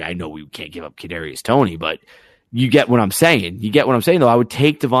up. I know we can't give up Kadarius Toney, but you get what I'm saying. Though. I would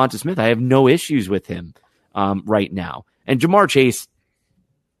take Devonta Smith. I have no issues with him right now. And Ja'Marr Chase,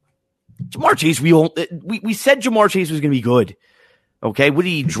 we said Ja'Marr Chase was going to be good. Okay, what did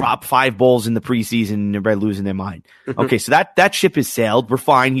he drop 5 bowls in the preseason and everybody losing their mind? Okay, so that ship has sailed. We're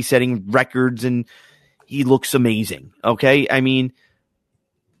fine. He's setting records and he looks amazing. Okay, I mean,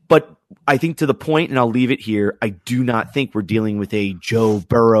 but I think to the point, and I'll leave it here, I do not think we're dealing with a Joe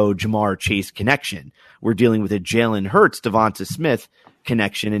Burrow, Ja'Marr Chase connection. We're dealing with a Jalen Hurts, Devonta Smith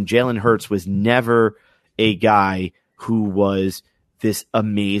connection, and Jalen Hurts was never a guy who was this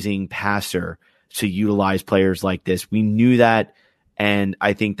amazing passer to utilize players like this. We knew that. And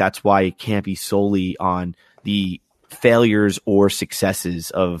I think that's why it can't be solely on the failures or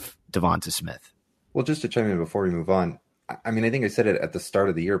successes of Devonta Smith. Well, just to chime in before we move on, I mean, I think I said it at the start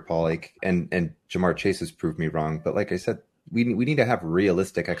of the year, Paul, and Ja'Marr Chase has proved me wrong. But like I said, we need to have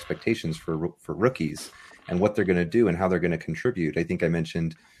realistic expectations for rookies and what they're going to do and how they're going to contribute. I think I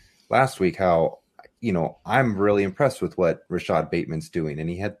mentioned last week how, I'm really impressed with what Rashad Bateman's doing. And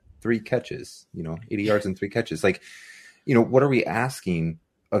he had 3 catches, 80 yards and 3 catches. Like, what are we asking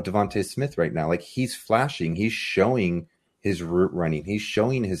of Devonta Smith right now? Like, he's flashing, he's showing his route running, he's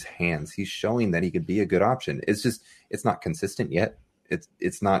showing his hands, he's showing that he could be a good option. It's just, it's not consistent yet.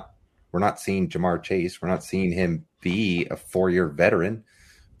 It's not, we're not seeing Ja'Marr Chase. We're not seeing him be a 4-year veteran,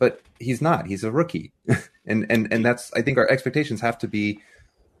 but he's not. He's a rookie. and that's, I think our expectations have to be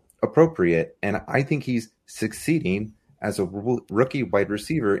appropriate. And I think he's succeeding as a rookie wide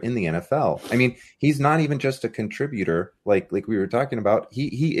receiver in the NFL. I mean, he's not even just a contributor like we were talking about.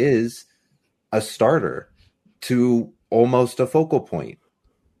 He is a starter to almost a focal point.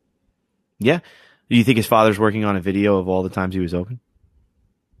 Yeah. Do you think his father's working on a video of all the times he was open?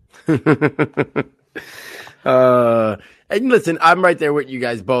 And listen, I'm right there with you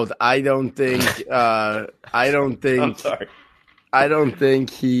guys both. I don't think I'm sorry. I don't think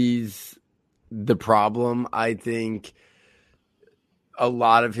he's the problem. I think a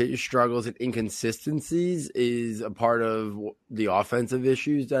lot of his struggles and inconsistencies is a part of the offensive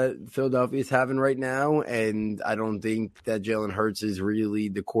issues that Philadelphia is having right now. And I don't think that Jalen Hurts is really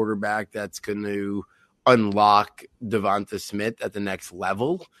the quarterback that's going to unlock Devonta Smith at the next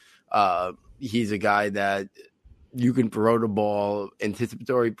level. He's a guy that you can throw the ball,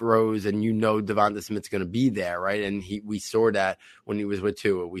 anticipatory throws, and Devonta Smith's going to be there, right? And we saw that when he was with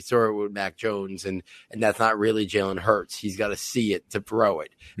Tua. We saw it with Mac Jones, and that's not really Jalen Hurts. He's got to see it to throw it.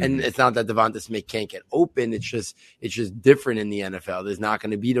 Mm-hmm. And it's not that Devonta Smith can't get open. It's just different in the NFL. There's not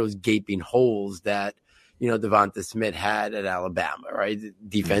going to be those gaping holes that Devonta Smith had at Alabama, right?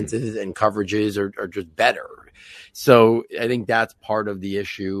 Defenses and coverages are just better. So I think that's part of the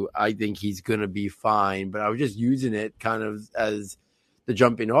issue. I think he's going to be fine, but I was just using it kind of as the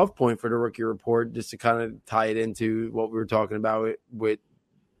jumping off point for the rookie report, just to kind of tie it into what we were talking about with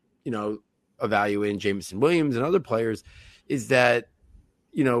evaluating Jameson Williams and other players, is that,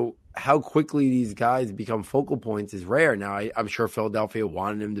 how quickly these guys become focal points is rare. Now, I'm sure Philadelphia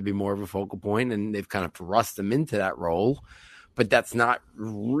wanted him to be more of a focal point, and they've kind of thrust him into that role. But that's not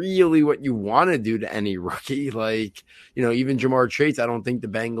really what you want to do to any rookie. Like, even Jamar Chase, I don't think the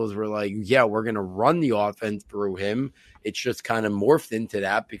Bengals were like, yeah, we're going to run the offense through him. It's just kind of morphed into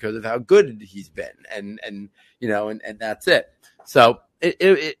that because of how good he's been. And that's it. So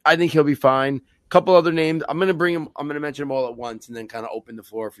I think he'll be fine. Couple other names. I'm going to mention them all at once and then kind of open the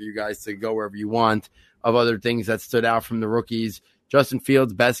floor for you guys to go wherever you want, of other things that stood out from the rookies. Justin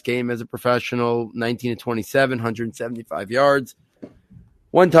Fields, best game as a professional, 19-27, 175 yards,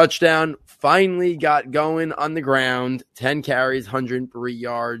 1 touchdown, finally got going on the ground, 10 carries, 103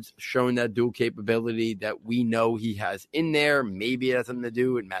 yards, showing that dual capability that we know he has in there. Maybe it has something to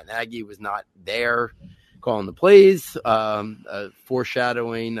do with Matt Nagy was not there calling the plays,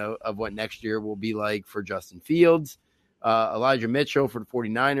 foreshadowing of what next year will be like for Justin Fields. Elijah Mitchell for the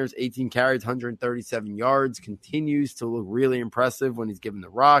 49ers, 18 carries, 137 yards, continues to look really impressive when he's given the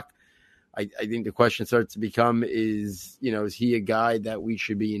rock. I think the question starts to become is he a guy that we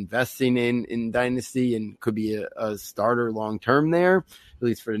should be investing in Dynasty and could be a starter long-term there, at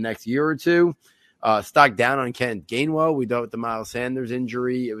least for the next year or two? Stock down on Kenneth Gainwell. We thought with the Miles Sanders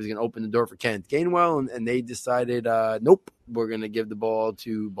injury, it was going to open the door for Kenneth Gainwell, and they decided, nope, we're going to give the ball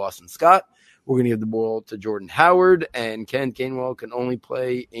to Boston Scott. We're going to give the ball to Jordan Howard, and Kenneth Gainwell can only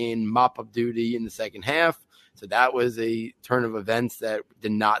play in mop-up duty in the second half. So that was a turn of events that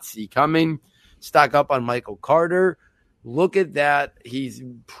did not see coming. Stock up on Michael Carter. Look at that. He's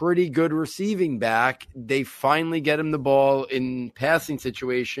pretty good receiving back. They finally get him the ball in passing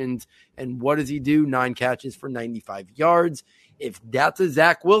situations. And what does he do? 9 catches for 95 yards. If that's a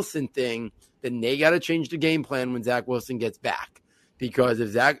Zach Wilson thing, then they got to change the game plan when Zach Wilson gets back. Because if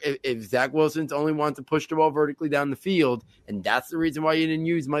Zach Wilson's only wants to push the ball vertically down the field, and that's the reason why you didn't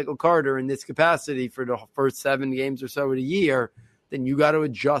use Michael Carter in this capacity for the first 7 games or so of the year, then you got to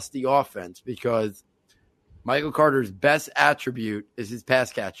adjust the offense, because Michael Carter's best attribute is his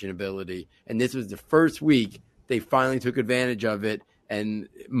pass catching ability. And this was the first week they finally took advantage of it, and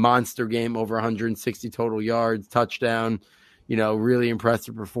monster game, over 160 total yards, touchdown, really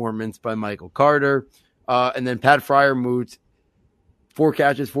impressive performance by Michael Carter. And then Pat Freiermuth, 4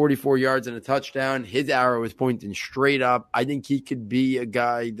 catches, 44 yards, and a touchdown. His arrow is pointing straight up. I think he could be a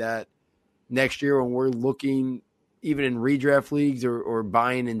guy that next year, when we're looking even in redraft leagues or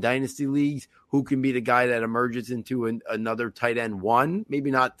buying in dynasty leagues, who can be the guy that emerges into another tight end 1, maybe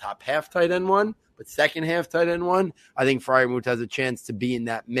not top half tight end 1, but second half tight end 1. I think Freiermuth has a chance to be in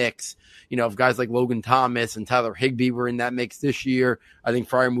that mix. If guys like Logan Thomas and Tyler Higbee were in that mix this year, I think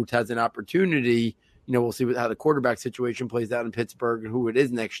Freiermuth has an opportunity. We'll see how the quarterback situation plays out in Pittsburgh and who it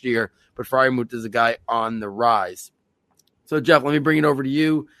is next year. But Freiermuth is a guy on the rise. So, Jeff, let me bring it over to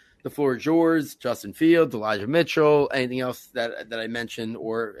you. The floor is yours. Justin Fields, Elijah Mitchell, anything else that I mentioned,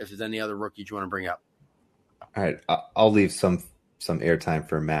 or if there's any other rookies you want to bring up. All right. I'll leave some airtime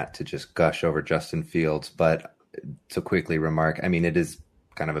for Matt to just gush over Justin Fields. But to quickly remark, it is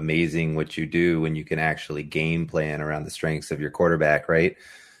kind of amazing what you do when you can actually game plan around the strengths of your quarterback, right?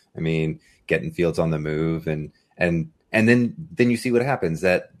 I mean, getting Fields on the move, and then you see what happens.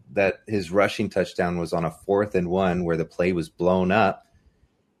 That his rushing touchdown was on a 4th and 1 where the play was blown up,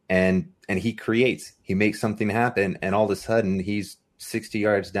 and he makes something happen, and all of a sudden he's 60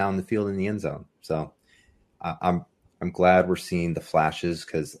 yards down the field in the end zone. So I'm glad we're seeing the flashes,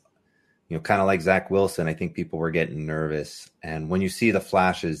 because kind of like Zach Wilson, I think people were getting nervous, and when you see the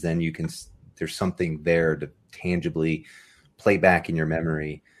flashes, then there's something there to tangibly play back in your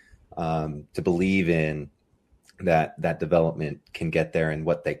memory, to believe in that development can get there and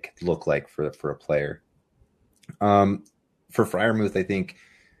what they could look like for a player. For Freiermuth, I think,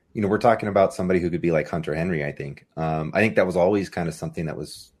 we're talking about somebody who could be like Hunter Henry. I think that was always kind of something that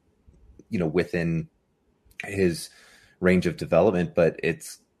was, within his range of development, but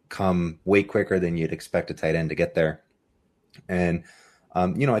it's come way quicker than you'd expect a tight end to get there. And,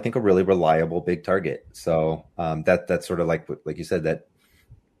 I think a really reliable big target. So that's sort of like you said, that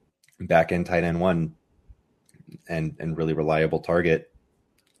back end tight end one and really reliable target,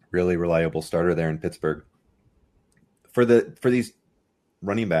 really reliable starter there in Pittsburgh. For these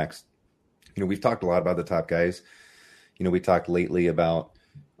running backs, we've talked a lot about the top guys. We talked lately about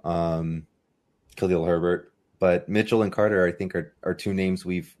Khalil Herbert, but Mitchell and Carter, I think, are two names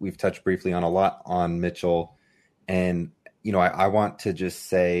we've touched briefly on a lot on Mitchell. And, I want to just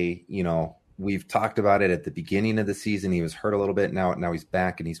say, we've talked about it at the beginning of the season. He was hurt a little bit. Now he's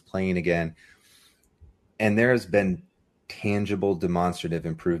back and he's playing again. And there has been tangible, demonstrative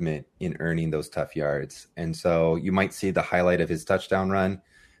improvement in earning those tough yards. And so you might see the highlight of his touchdown run.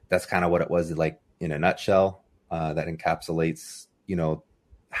 That's kind of what it was like in a nutshell. That encapsulates,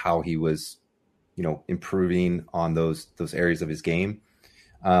 how he was, improving on those areas of his game.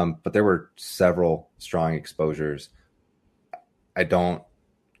 But there were several strong exposures.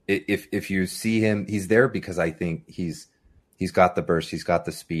 If you see him, he's there because I think he's got the burst, he's got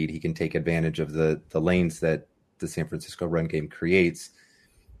the speed, he can take advantage of the lanes that the San Francisco run game creates,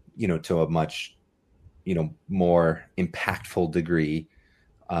 to a much, more impactful degree,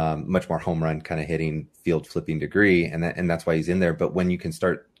 much more home run kind of hitting, field flipping degree. And that's why he's in there. But when you can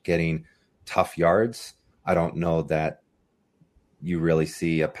start getting tough yards, I don't know that you really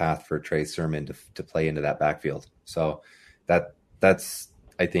see a path for Trey Sermon to play into that backfield. So that's,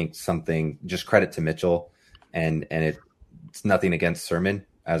 I think, something, just credit to Mitchell, and it's nothing against Sermon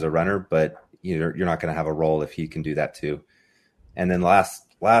as a runner, but you're not going to have a role if he can do that too. And then last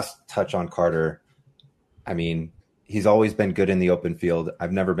touch on Carter. I mean, he's always been good in the open field.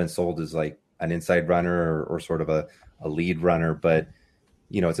 I've never been sold as like an inside runner or sort of a lead runner, but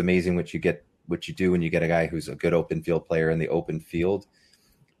it's amazing what you do when you get a guy who's a good open field player in the open field.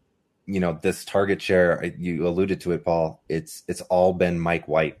 This target share, you alluded to it, Paul, it's all been Mike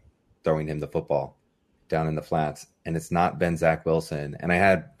White throwing him the football down in the flats, and it's not been Zach Wilson. And I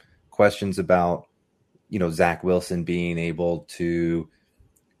had questions about, Zach Wilson being able to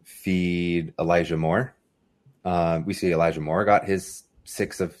feed Elijah Moore. We see Elijah Moore got his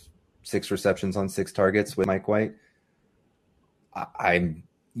 6 receptions on 6 targets with Mike White.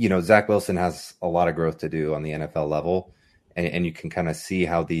 Zach Wilson has a lot of growth to do on the NFL level, and you can kind of see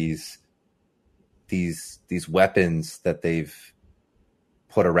how these weapons that they've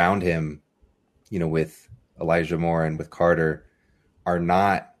put around him, with Elijah Moore and with Carter, are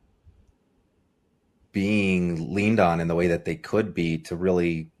not being leaned on in the way that they could be to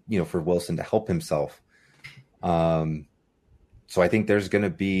really, for Wilson to help himself. So I think there's going to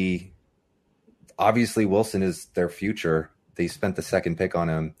be, obviously Wilson is their future. They spent the 2nd pick on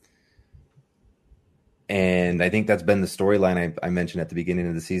him. And I think that's been the storyline I mentioned at the beginning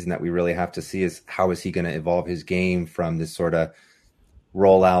of the season that we really have to see is how is he going to evolve his game from this sort of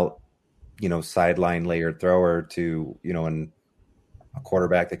rollout, sideline layered thrower to, a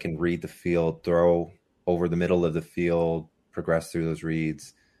quarterback that can read the field, throw over the middle of the field, progress through those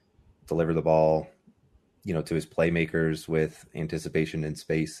reads, deliver the ball, to his playmakers with anticipation and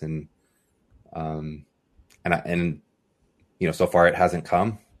space. And so far it hasn't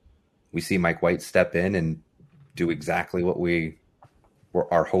come. We see Mike White step in and do exactly what we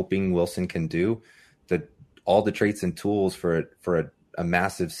are hoping Wilson can do. That all the traits and tools for a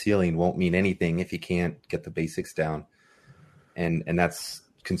massive ceiling won't mean anything if you can't get the basics down. And that's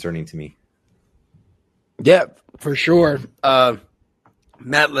concerning to me. Yeah, for sure.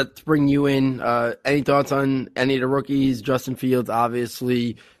 Matt, let's bring you in. Any thoughts on any of the rookies? Justin Fields,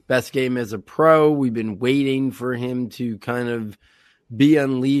 obviously, best game as a pro. We've been waiting for him to kind of be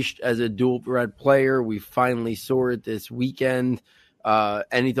unleashed as a dual threat player. We finally saw it this weekend.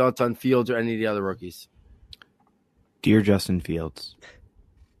 Any thoughts on Fields or any of the other rookies? Dear Justin Fields,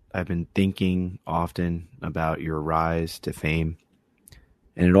 I've been thinking often about your rise to fame.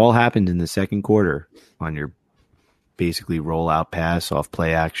 And it all happened in the second quarter on your basically rollout pass off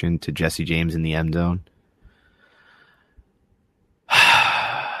play action to Jesse James in the end zone.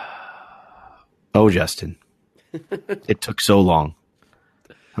 Oh, Justin, it took so long.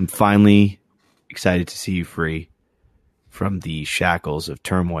 I'm finally excited to see you free from the shackles of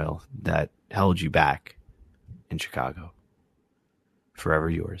turmoil that held you back in Chicago. Forever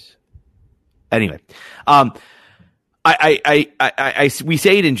yours. Anyway, we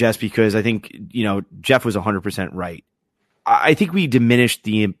say it in jest because I think, Jeff was 100% right. I think we diminished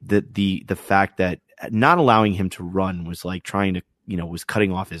the fact that not allowing him to run was like trying to, was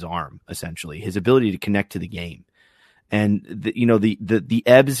cutting off his arm, essentially, his ability to connect to the game. And the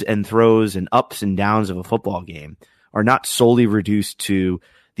ebbs and throws and ups and downs of a football game are not solely reduced to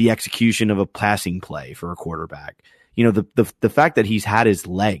the execution of a passing play for a quarterback. The fact that he's had his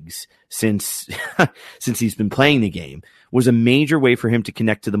legs since he's been playing the game was a major way for him to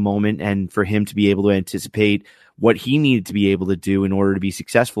connect to the moment and for him to be able to anticipate what he needed to be able to do in order to be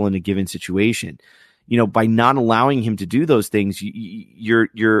successful in a given situation. By not allowing him to do those things,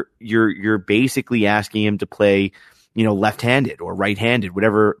 you're basically asking him to play, left-handed or right-handed,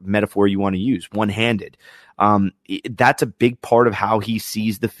 whatever metaphor you want to use, one-handed. That's a big part of how he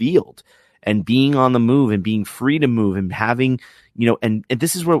sees the field. And being on the move and being free to move and having, and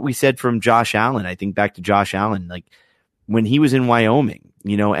this is what we said from Josh Allen. I think back to Josh Allen, like when he was in Wyoming,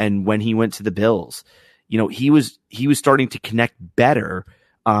 and when he went to the Bills, he was starting to connect better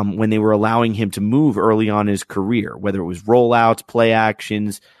when they were allowing him to move early on in his career, whether it was rollouts, play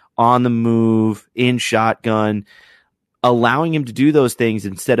actions, on the move, in shotgun, allowing him to do those things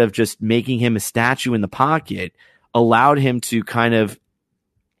instead of just making him a statue in the pocket allowed him to kind of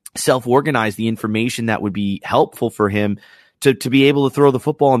self-organize the information that would be helpful for him to be able to throw the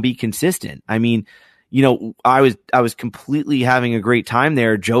football and be consistent. I mean, I was completely having a great time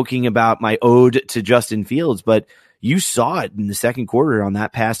there joking about my ode to Justin Fields, but you saw it in the second quarter on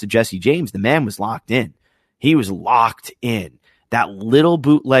that pass to Jesse James. The man was locked in. He was locked in. That little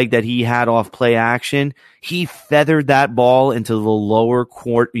bootleg that he had off play action, he feathered that ball into the lower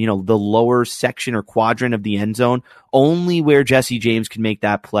the lower section or quadrant of the end zone, only where Jesse James could make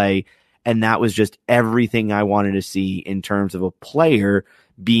that play. And that was just everything I wanted to see in terms of a player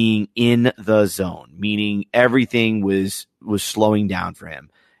being in the zone, meaning everything was slowing down for him.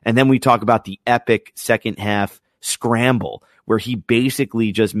 And then we talk about the epic second half scramble where he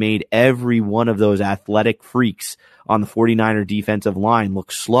basically just made every one of those athletic freaks on the 49er defensive line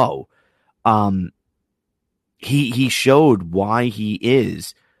look slow. He showed why he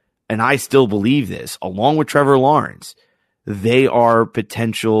is, and I still believe this, along with Trevor Lawrence, they are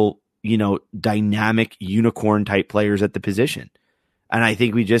potential, dynamic unicorn type players at the position. And I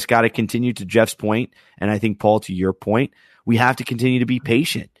think we just got to continue, to Jeff's point, and I think, Paul, to your point, we have to continue to be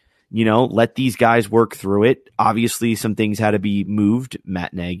patient. Let these guys work through it. Obviously, some things had to be moved.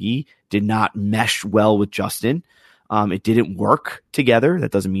 Matt Nagy did not mesh well with Justin. It didn't work together.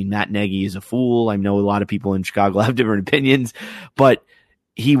 That doesn't mean Matt Nagy is a fool. I know a lot of people in Chicago have different opinions, but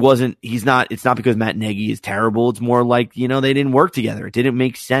it's not because Matt Nagy is terrible. It's more like, they didn't work together. It didn't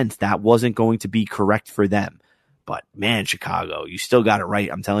make sense. That wasn't going to be correct for them. But man, Chicago, you still got it right.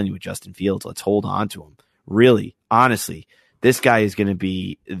 I'm telling you, with Justin Fields, let's hold on to him. Really, honestly. This guy he's going to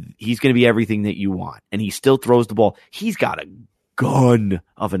be everything that you want. And he still throws the ball. He's got a gun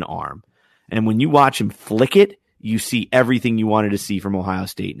of an arm. And when you watch him flick it, you see everything you wanted to see from Ohio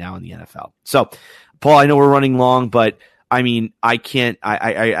State now in the NFL. So, Paul, I know we're running long, but I mean, I'll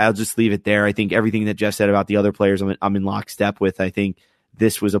just leave it there. I think everything that Jeff said about the other players, I'm in lockstep with. I think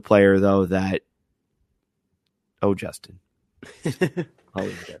this was a player, though, that, oh, Justin. I'll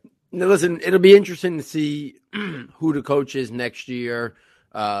leave it there. Now, listen, it'll be interesting to see who the coach is next year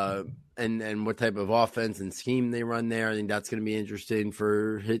and what type of offense and scheme they run there. I think that's going to be interesting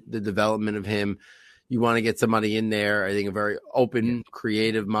for the development of him. You want to get somebody in there, I think, a very open,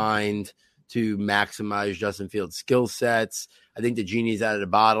 creative mind to maximize Justin Fields' skill sets. I think the genie's out of the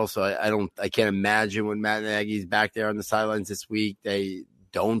bottle, so I can't imagine when Matt Nagy's back there on the sidelines this week, they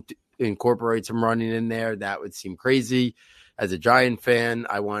don't incorporate some running in there. That would seem crazy. As a Giant fan,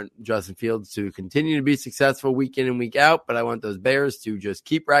 I want Justin Fields to continue to be successful week in and week out, but I want those Bears to just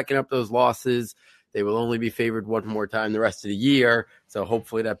keep racking up those losses. They will only be favored one more time the rest of the year, so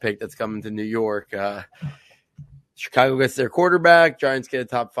hopefully that pick that's coming to New York, Chicago gets their quarterback, Giants get a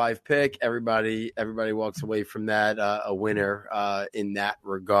top 5 pick. Everybody walks away from that a winner in that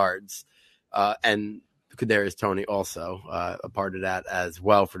regards. And Kadarius Toney also a part of that as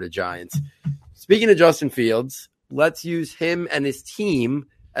well for the Giants. Speaking of Justin Fields, let's use him and his team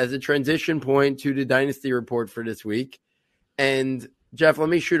as a transition point to the Dynasty Report for this week. And Jeff, let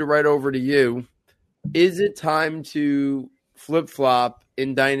me shoot it right over to you. Is it time to flip-flop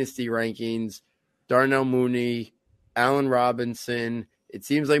in dynasty rankings? Darnell Mooney, Allen Robinson. It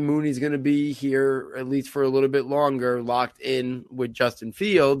seems like Mooney's going to be here at least for a little bit longer, locked in with Justin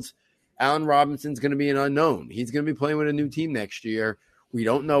Fields. Allen Robinson's going to be an unknown. He's going to be playing with a new team next year. We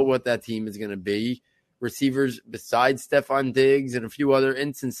don't know what that team is going to be. Receivers, besides Stephon Diggs and a few other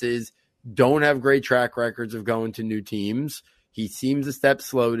instances, don't have great track records of going to new teams. He seems a step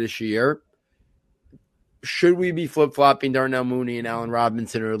slow this year. Should we be flip-flopping Darnell Mooney and Allen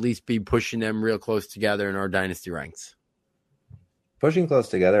Robinson, or at least be pushing them real close together in our dynasty ranks? Pushing close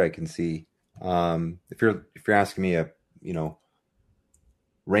together, I can see. If you're asking me,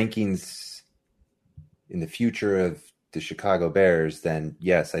 rankings in the future of the Chicago Bears, then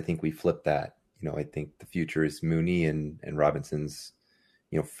yes, I think we flip that. I think the future is Mooney and Robinson's,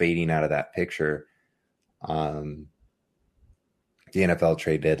 fading out of that picture. The NFL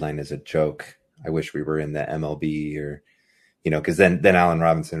trade deadline is a joke. I wish we were in the MLB or, because then Allen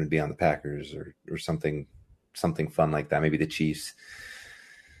Robinson would be on the Packers or something fun like that. Maybe the Chiefs.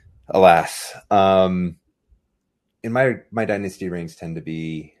 Alas, in my dynasty ranks tend to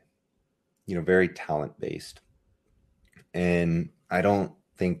be, very talent based, and I don't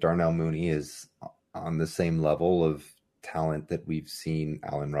think Darnell Mooney is on the same level of talent that we've seen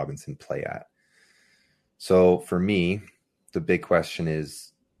Allen Robinson play at. So for me, the big question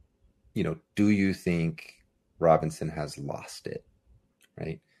is, do you think Robinson has lost it?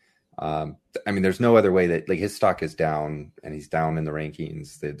 Right. There's no other way that, like, his stock is down and he's down in the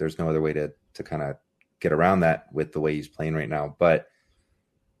rankings. There's no other way to kind of get around that with the way he's playing right now. But,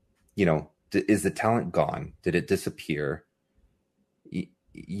 is the talent gone? Did it disappear?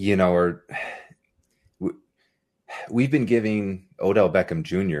 Or we've been giving Odell Beckham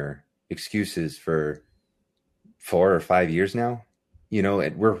Jr. excuses for 4 or 5 years now.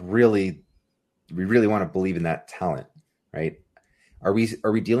 And we really want to believe in that talent, right? Are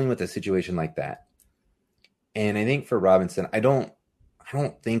we dealing with a situation like that? And I think for Robinson, I don't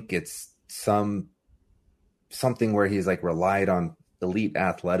think it's something where he's like relied on elite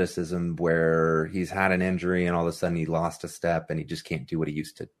athleticism, where he's had an injury and all of a sudden he lost a step and he just can't do what he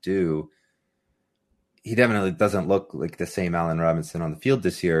used to do. He definitely doesn't look like the same Allen Robinson on the field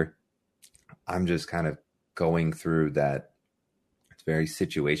this year. I'm just kind of going through that. It's very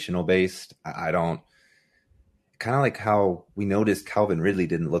situational based. I don't, kind of like how we noticed Calvin Ridley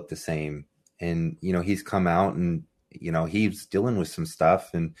didn't look the same. And, he's come out and, he's dealing with some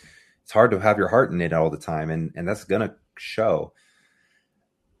stuff, and it's hard to have your heart in it all the time. And that's going to show.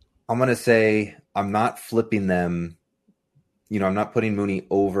 I'm going to say I'm not flipping them. I'm not putting Mooney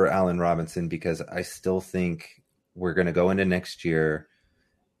over Allen Robinson, because I still think we're going to go into next year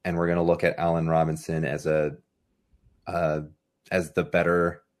and we're going to look at Allen Robinson as the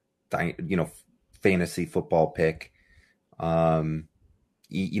better, fantasy football pick, even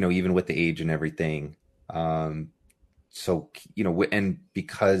with the age and everything. And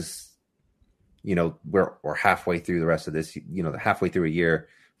because, we're halfway through the rest of this, halfway through a year,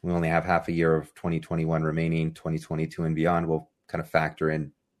 we only have half a year of 2021 remaining. 2022 and beyond will kind of factor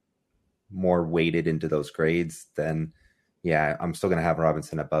in more weighted into those grades. Then, yeah, I'm still going to have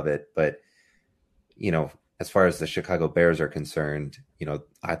Robinson above it. But, as far as the Chicago Bears are concerned,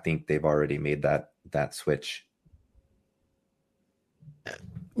 I think they've already made that switch.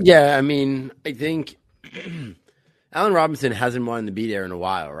 Yeah, I think Allen Robinson hasn't wanted to be there in a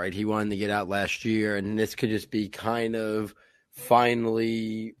while, right? He wanted to get out last year, and this could just be kind of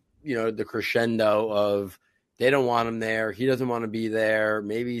finally, the crescendo of they don't want him there. He doesn't want to be there.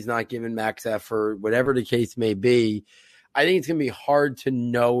 Maybe he's not giving max effort, whatever the case may be. I think it's going to be hard to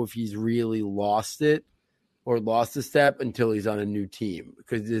know if he's really lost it or lost a step until he's on a new team,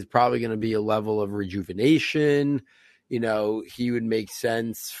 because there's probably going to be a level of rejuvenation. He would make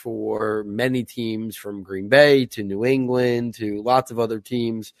sense for many teams, from Green Bay to New England to lots of other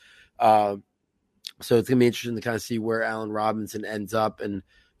teams. So it's going to be interesting to kind of see where Allen Robinson ends up. And,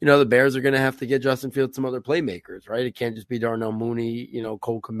 the Bears are going to have to get Justin Fields some other playmakers, right? It can't just be Darnell Mooney,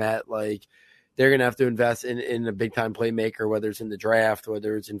 Cole Kmet. Like, they're going to have to invest in a big-time playmaker, whether it's in the draft,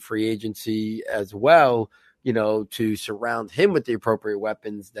 whether it's in free agency as well, to surround him with the appropriate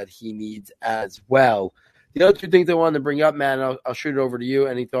weapons that he needs as well. The other two things I wanted to bring up, man, I'll shoot it over to you.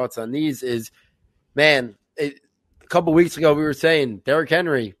 Any thoughts on these is, man, a couple weeks ago we were saying Derrick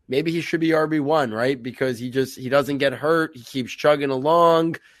Henry, maybe he should be RB1, right? Because he doesn't get hurt. He keeps chugging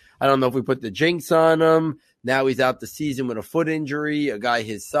along. I don't know if we put the jinx on him. Now he's out the season with a foot injury, a guy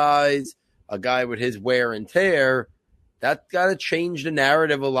his size, a guy with his wear and tear. That's got to change the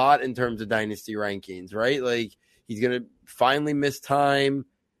narrative a lot in terms of dynasty rankings, right? Like, He's going to finally miss time.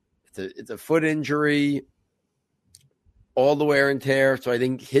 It's a foot injury, all the wear and tear. So I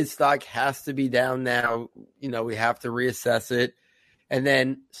think his stock has to be down now. We have to reassess it. And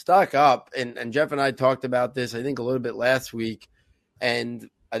then stock up. And Jeff and I talked about this, I think, a little bit last week. And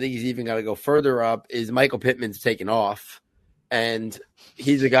I think he's even got to go further up, is Michael Pittman's taken off. And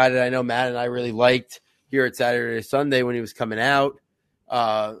he's a guy that I know Matt and I really liked here at Saturday or Sunday when he was coming out.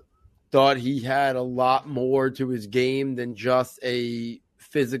 Thought he had a lot more to his game than just a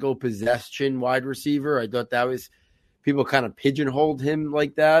physical possession wide receiver. I thought that was people kind of pigeonholed him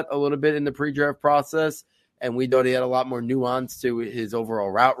like that a little bit in the pre-draft process. And we thought he had a lot more nuance to his overall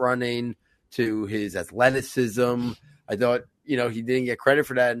route running, to his athleticism. I thought, he didn't get credit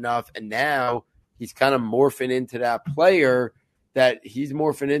for that enough. And now he's kind of morphing into that player that he's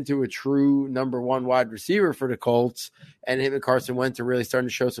morphing into a true number one wide receiver for the Colts, and him and Carson Wentz are really starting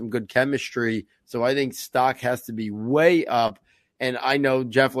to show some good chemistry. So I think stock has to be way up. And I know,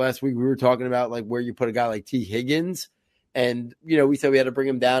 Jeff, last week we were talking about like where you put a guy like T. Higgins, and, we said we had to bring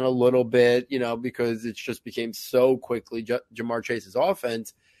him down a little bit, because it just became so quickly Jamar Chase's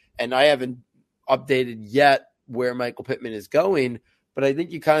offense. And I haven't updated yet where Michael Pittman is going. But I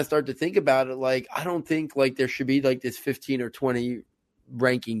think you kind of start to think about it like, I don't think like there should be like this 15 or 20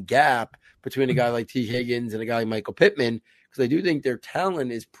 ranking gap between a guy like T. Higgins and a guy like Michael Pittman, because I do think their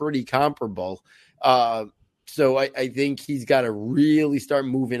talent is pretty comparable. So I think he's got to really start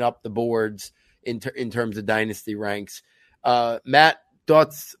moving up the boards in terms of dynasty ranks. Matt,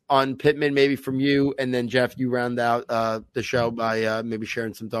 thoughts on Pittman maybe from you, and then Jeff, you round out the show by maybe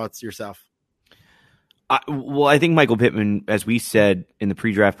sharing some thoughts yourself. I think Michael Pittman, as we said in the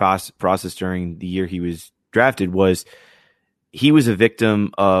pre-draft process during the year he was drafted, he was a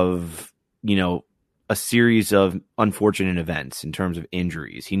victim of, a series of unfortunate events in terms of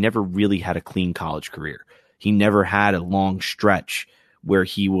injuries. He never really had a clean college career. He never had a long stretch where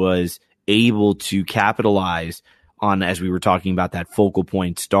he was able to capitalize on, as we were talking about, that focal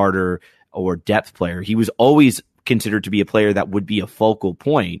point starter or depth player. He was always considered to be a player that would be a focal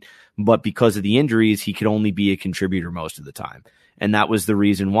point, but because of the injuries, he could only be a contributor most of the time. And that was the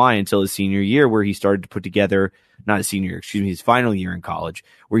reason why, until his senior year, where he started to put together, his final year in college,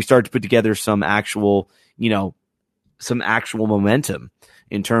 where he started to put together some actual momentum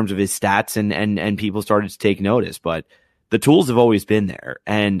in terms of his stats, and people started to take notice. But the tools have always been there,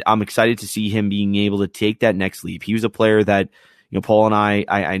 and I'm excited to see him being able to take that next leap. He was a player that, Paul and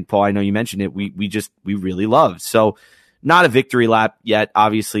I, Paul, I know you mentioned it, we really loved. So not a victory lap yet.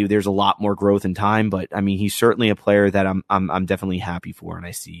 Obviously, there's a lot more growth in time, but I mean, he's certainly a player that I'm definitely happy for, and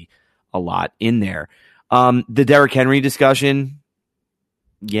I see a lot in there. The Derrick Henry discussion,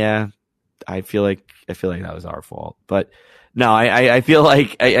 yeah, I feel like that was our fault, but no, I feel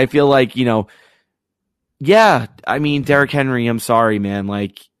like yeah, I mean, Derrick Henry, I'm sorry, man.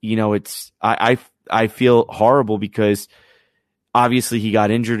 Like, I feel horrible because obviously he got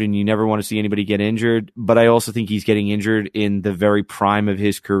injured, and you never want to see anybody get injured, but I also think he's getting injured in the very prime of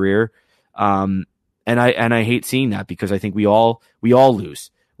his career. And I hate seeing that, because I think we all lose.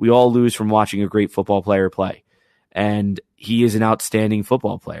 We all lose from watching a great football player play. And he is an outstanding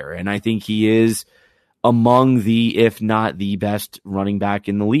football player. And I think he is among the, if not the best running back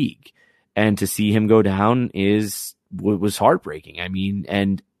in the league. And to see him go down was heartbreaking. I mean,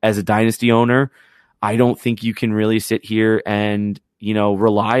 and as a dynasty owner, I don't think you can really sit here and,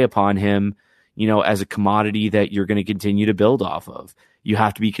 rely upon him, as a commodity that you're going to continue to build off of. You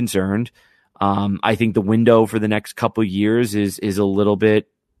have to be concerned. I think the window for the next couple of years is a little bit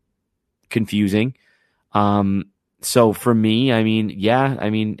confusing. So for me, I mean, yeah,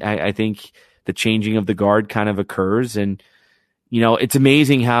 I think the changing of the guard kind of occurs, and, it's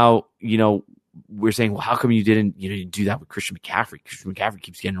amazing how, we're saying, well, how come you didn't do that with Christian McCaffrey? Christian McCaffrey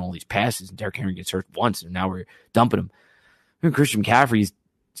keeps getting all these passes, and Derrick Henry gets hurt once, and now we're dumping him. I mean, Christian McCaffrey's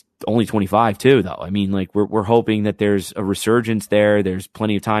only 25 too, though. I mean, like, we're hoping that there's a resurgence there. There's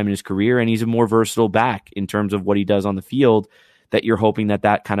plenty of time in his career, and he's a more versatile back in terms of what he does on the field, that you're hoping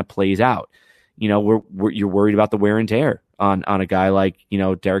that kind of plays out. You're worried about the wear and tear on a guy like,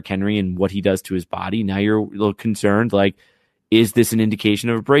 Derrick Henry and what he does to his body. Now you're a little concerned, like, is this an indication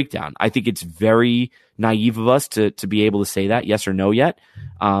of a breakdown? I think it's very naive of us to be able to say that, yes or no yet.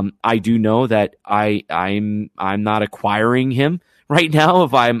 I do know that I'm not acquiring him right now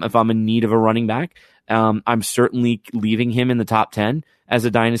if I'm in need of a running back. I'm certainly leaving him in the top 10 as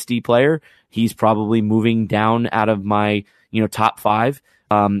a dynasty player. He's probably moving down out of my top 5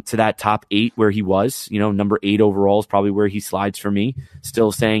 to that top 8 where he was. Number 8 overall is probably where he slides for me.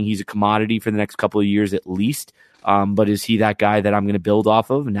 Still saying he's a commodity for the next couple of years at least. But is he that guy that I'm going to build off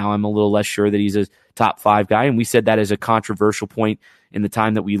of? Now I'm a little less sure that he's a top 5 guy. And we said that as a controversial point in the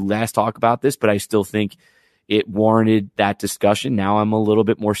time that we last talked about this, but I still think it warranted that discussion. Now I'm a little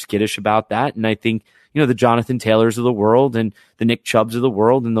bit more skittish about that. And I think, the Jonathan Taylors of the world and the Nick Chubbs of the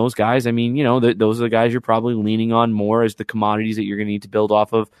world and those guys, I mean, those are the guys you're probably leaning on more as the commodities that you're going to need to build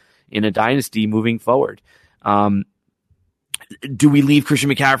off of in a dynasty moving forward. Do we leave Christian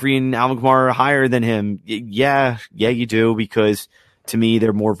McCaffrey and Alvin Kamara higher than him? Yeah, you do, because to me,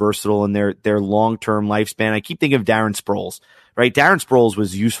 they're more versatile in their long-term lifespan. I keep thinking of Darren Sproles, right? Darren Sproles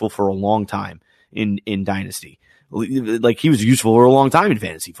was useful for a long time in Dynasty. Like, he was useful for a long time in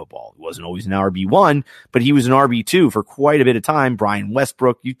fantasy football. He wasn't always an RB1, but he was an RB2 for quite a bit of time. Brian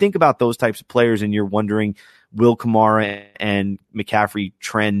Westbrook. You think about those types of players and you're wondering, will Kamara and McCaffrey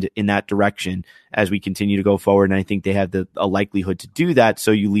trend in that direction as we continue to go forward? And I think they have a likelihood to do that,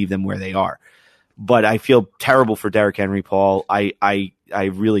 so you leave them where they are. But I feel terrible for Derrick Henry, Paul. I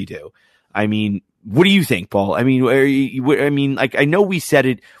really do. I mean, what do you think, Paul? I mean, I know we said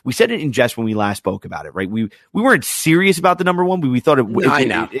it in jest when we last spoke about it, right? We weren't serious about the number one, but we thought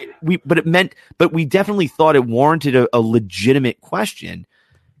but we definitely thought it warranted a legitimate question.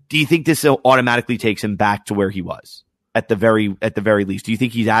 Do you think this automatically takes him back to where he was at the very least? Do you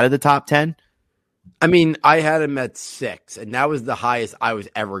think he's out of the top 10? I mean, I had him at 6, and that was the highest I was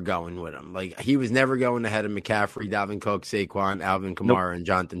ever going with him. Like, he was never going ahead of McCaffrey, Dalvin Cook, Saquon, Alvin Kamara, and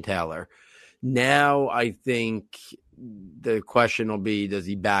Jonathan Taylor. Now I think the question will be, does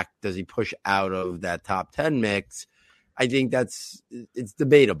he push out of that top 10 mix? I think it's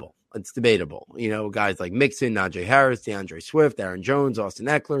debatable. It's debatable. Guys like Mixon, Najee Harris, DeAndre Swift, Aaron Jones, Austin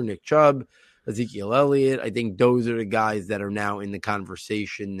Eckler, Nick Chubb, Ezekiel Elliott. I think those are the guys that are now in the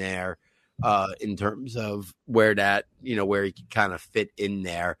conversation there in terms of where he can kind of fit in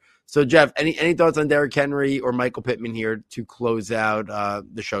there. So, Jeff, any thoughts on Derrick Henry or Michael Pittman here to close out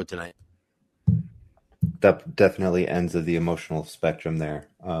the show tonight? That definitely ends of the emotional spectrum there.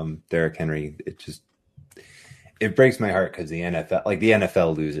 Derrick Henry, it breaks my heart because the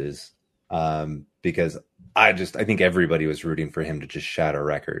NFL loses because I think everybody was rooting for him to just shatter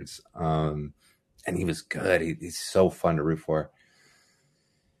records. And he was good. He's so fun to root for.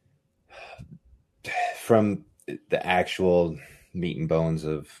 From the actual meat and bones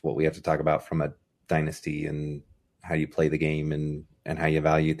of what we have to talk about from a dynasty and how you play the game and how you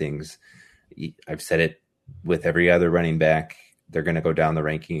value things, I've said it with every other running back, they're going to go down the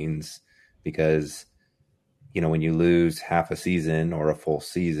rankings because, when you lose half a season or a full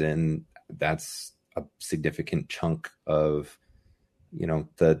season, that's a significant chunk of,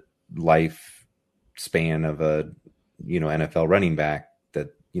 the life span of a, NFL running back that,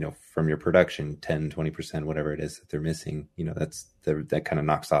 from your production, 10, 20%, whatever it is that they're missing, that kind of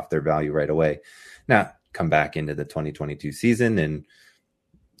knocks off their value right away. Now, come back into the 2022 season and,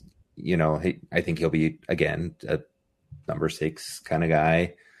 I think he'll be, again, a number 6 kind of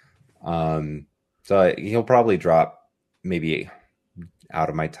guy. So he'll probably drop maybe out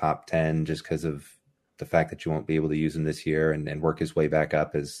of my top 10 just because of the fact that you won't be able to use him this year and work his way back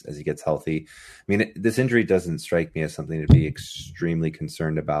up as he gets healthy. I mean, this injury doesn't strike me as something to be extremely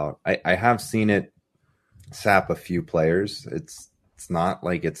concerned about. I have seen it sap a few players. It's not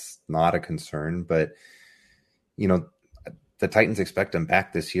like it's not a concern, but, the Titans expect him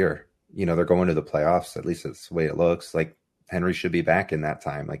back this year. They're going to the playoffs. At least that's the way it looks. Like, Henry should be back in that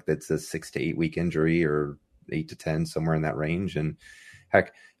time. Like, that's a 6 to 8 week injury or 8 to 10, somewhere in that range. And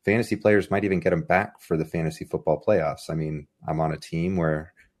heck, fantasy players might even get him back for the fantasy football playoffs. I mean, I'm on a team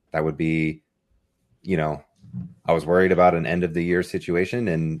where that would be, I was worried about an end of the year situation.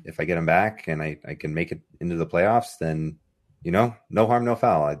 And if I get him back and I can make it into the playoffs, then, no harm, no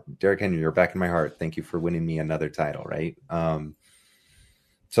foul. Derrick Henry, you're back in my heart. Thank you for winning me another title. Right.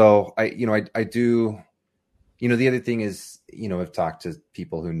 So I do, the other thing is, I've talked to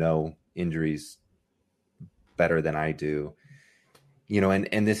people who know injuries better than I do,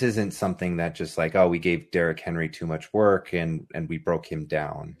 and this isn't something that just like, oh, we gave Derrick Henry too much work and we broke him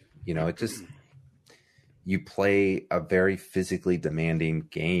down. It just, you play a very physically demanding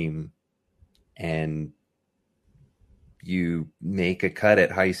game and you make a cut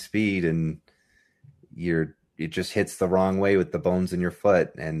at high speed and it just hits the wrong way with the bones in your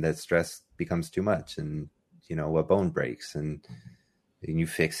foot and the stress becomes too much and, a bone breaks and you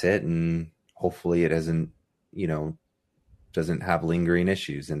fix it and hopefully it doesn't have lingering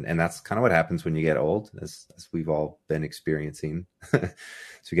issues. And that's kind of what happens when you get old, as we've all been experiencing as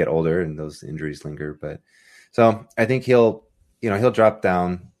we get older and those injuries linger. But so I think he'll drop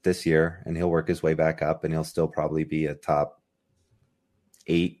down this year and he'll work his way back up and he'll still probably be a top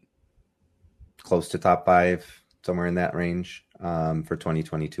 8, close to top 5, somewhere in that range for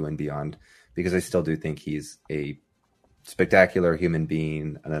 2022 and beyond. because I still do think he's a spectacular human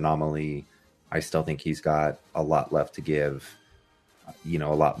being, an anomaly. I still think he's got a lot left to give, a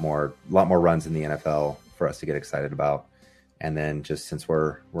lot more runs in the NFL for us to get excited about. And then just since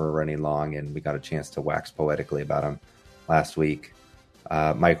we're running long and we got a chance to wax poetically about him last week,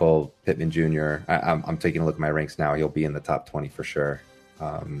 Michael Pittman Jr., I'm taking a look at my ranks now. He'll be in the top 20 for sure.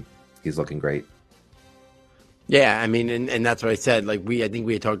 He's looking great. Yeah, I mean, and that's what I said. I think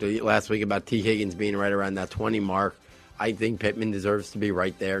we had talked last week about T. Higgins being right around that 20 mark. I think Pittman deserves to be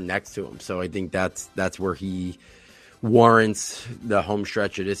right there next to him. So I think that's where he warrants the home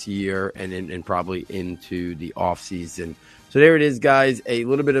stretch of this year and probably into the offseason. So there it is, guys. A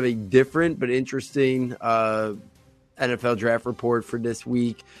little bit of a different but interesting NFL draft report for this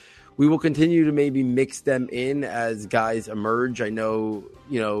week. We will continue to maybe mix them in as guys emerge. I know,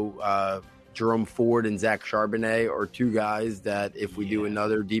 Jerome Ford and Zach Charbonnet are two guys that if we do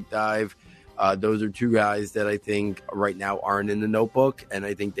another deep dive, those are two guys that I think right now aren't in the notebook, and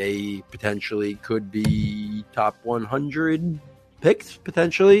I think they potentially could be top 100 picks,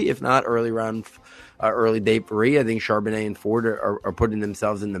 potentially, if not early round, early day three. I think Charbonnet and Ford are putting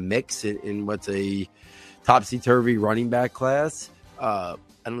themselves in the mix in what's a topsy-turvy running back class. I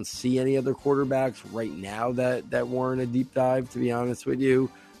don't see any other quarterbacks right now that warrant a deep dive, to be honest with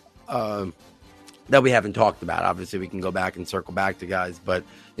you. That we haven't talked about. Obviously, we can go back and circle back to guys, but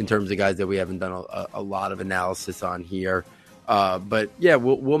in terms of guys that we haven't done a lot of analysis on here. But yeah,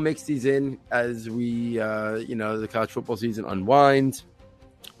 we'll mix these in as we, the college football season unwinds,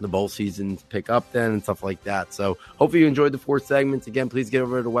 the bowl seasons pick up then and stuff like that. So hopefully you enjoyed the 4 segments. Again, please get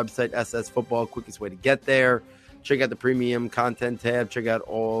over to the website, SS Football, quickest way to get there. Check out the premium content tab. Check out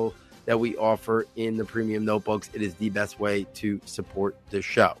all that we offer in the premium notebooks. It is the best way to support the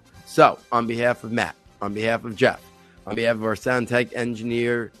show. So, on behalf of Matt, on behalf of Jeff, on behalf of our sound tech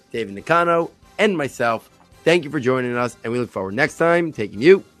engineer, David Nicano, and myself, thank you for joining us, and we look forward next time taking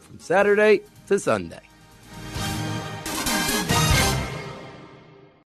you from Saturday to Sunday.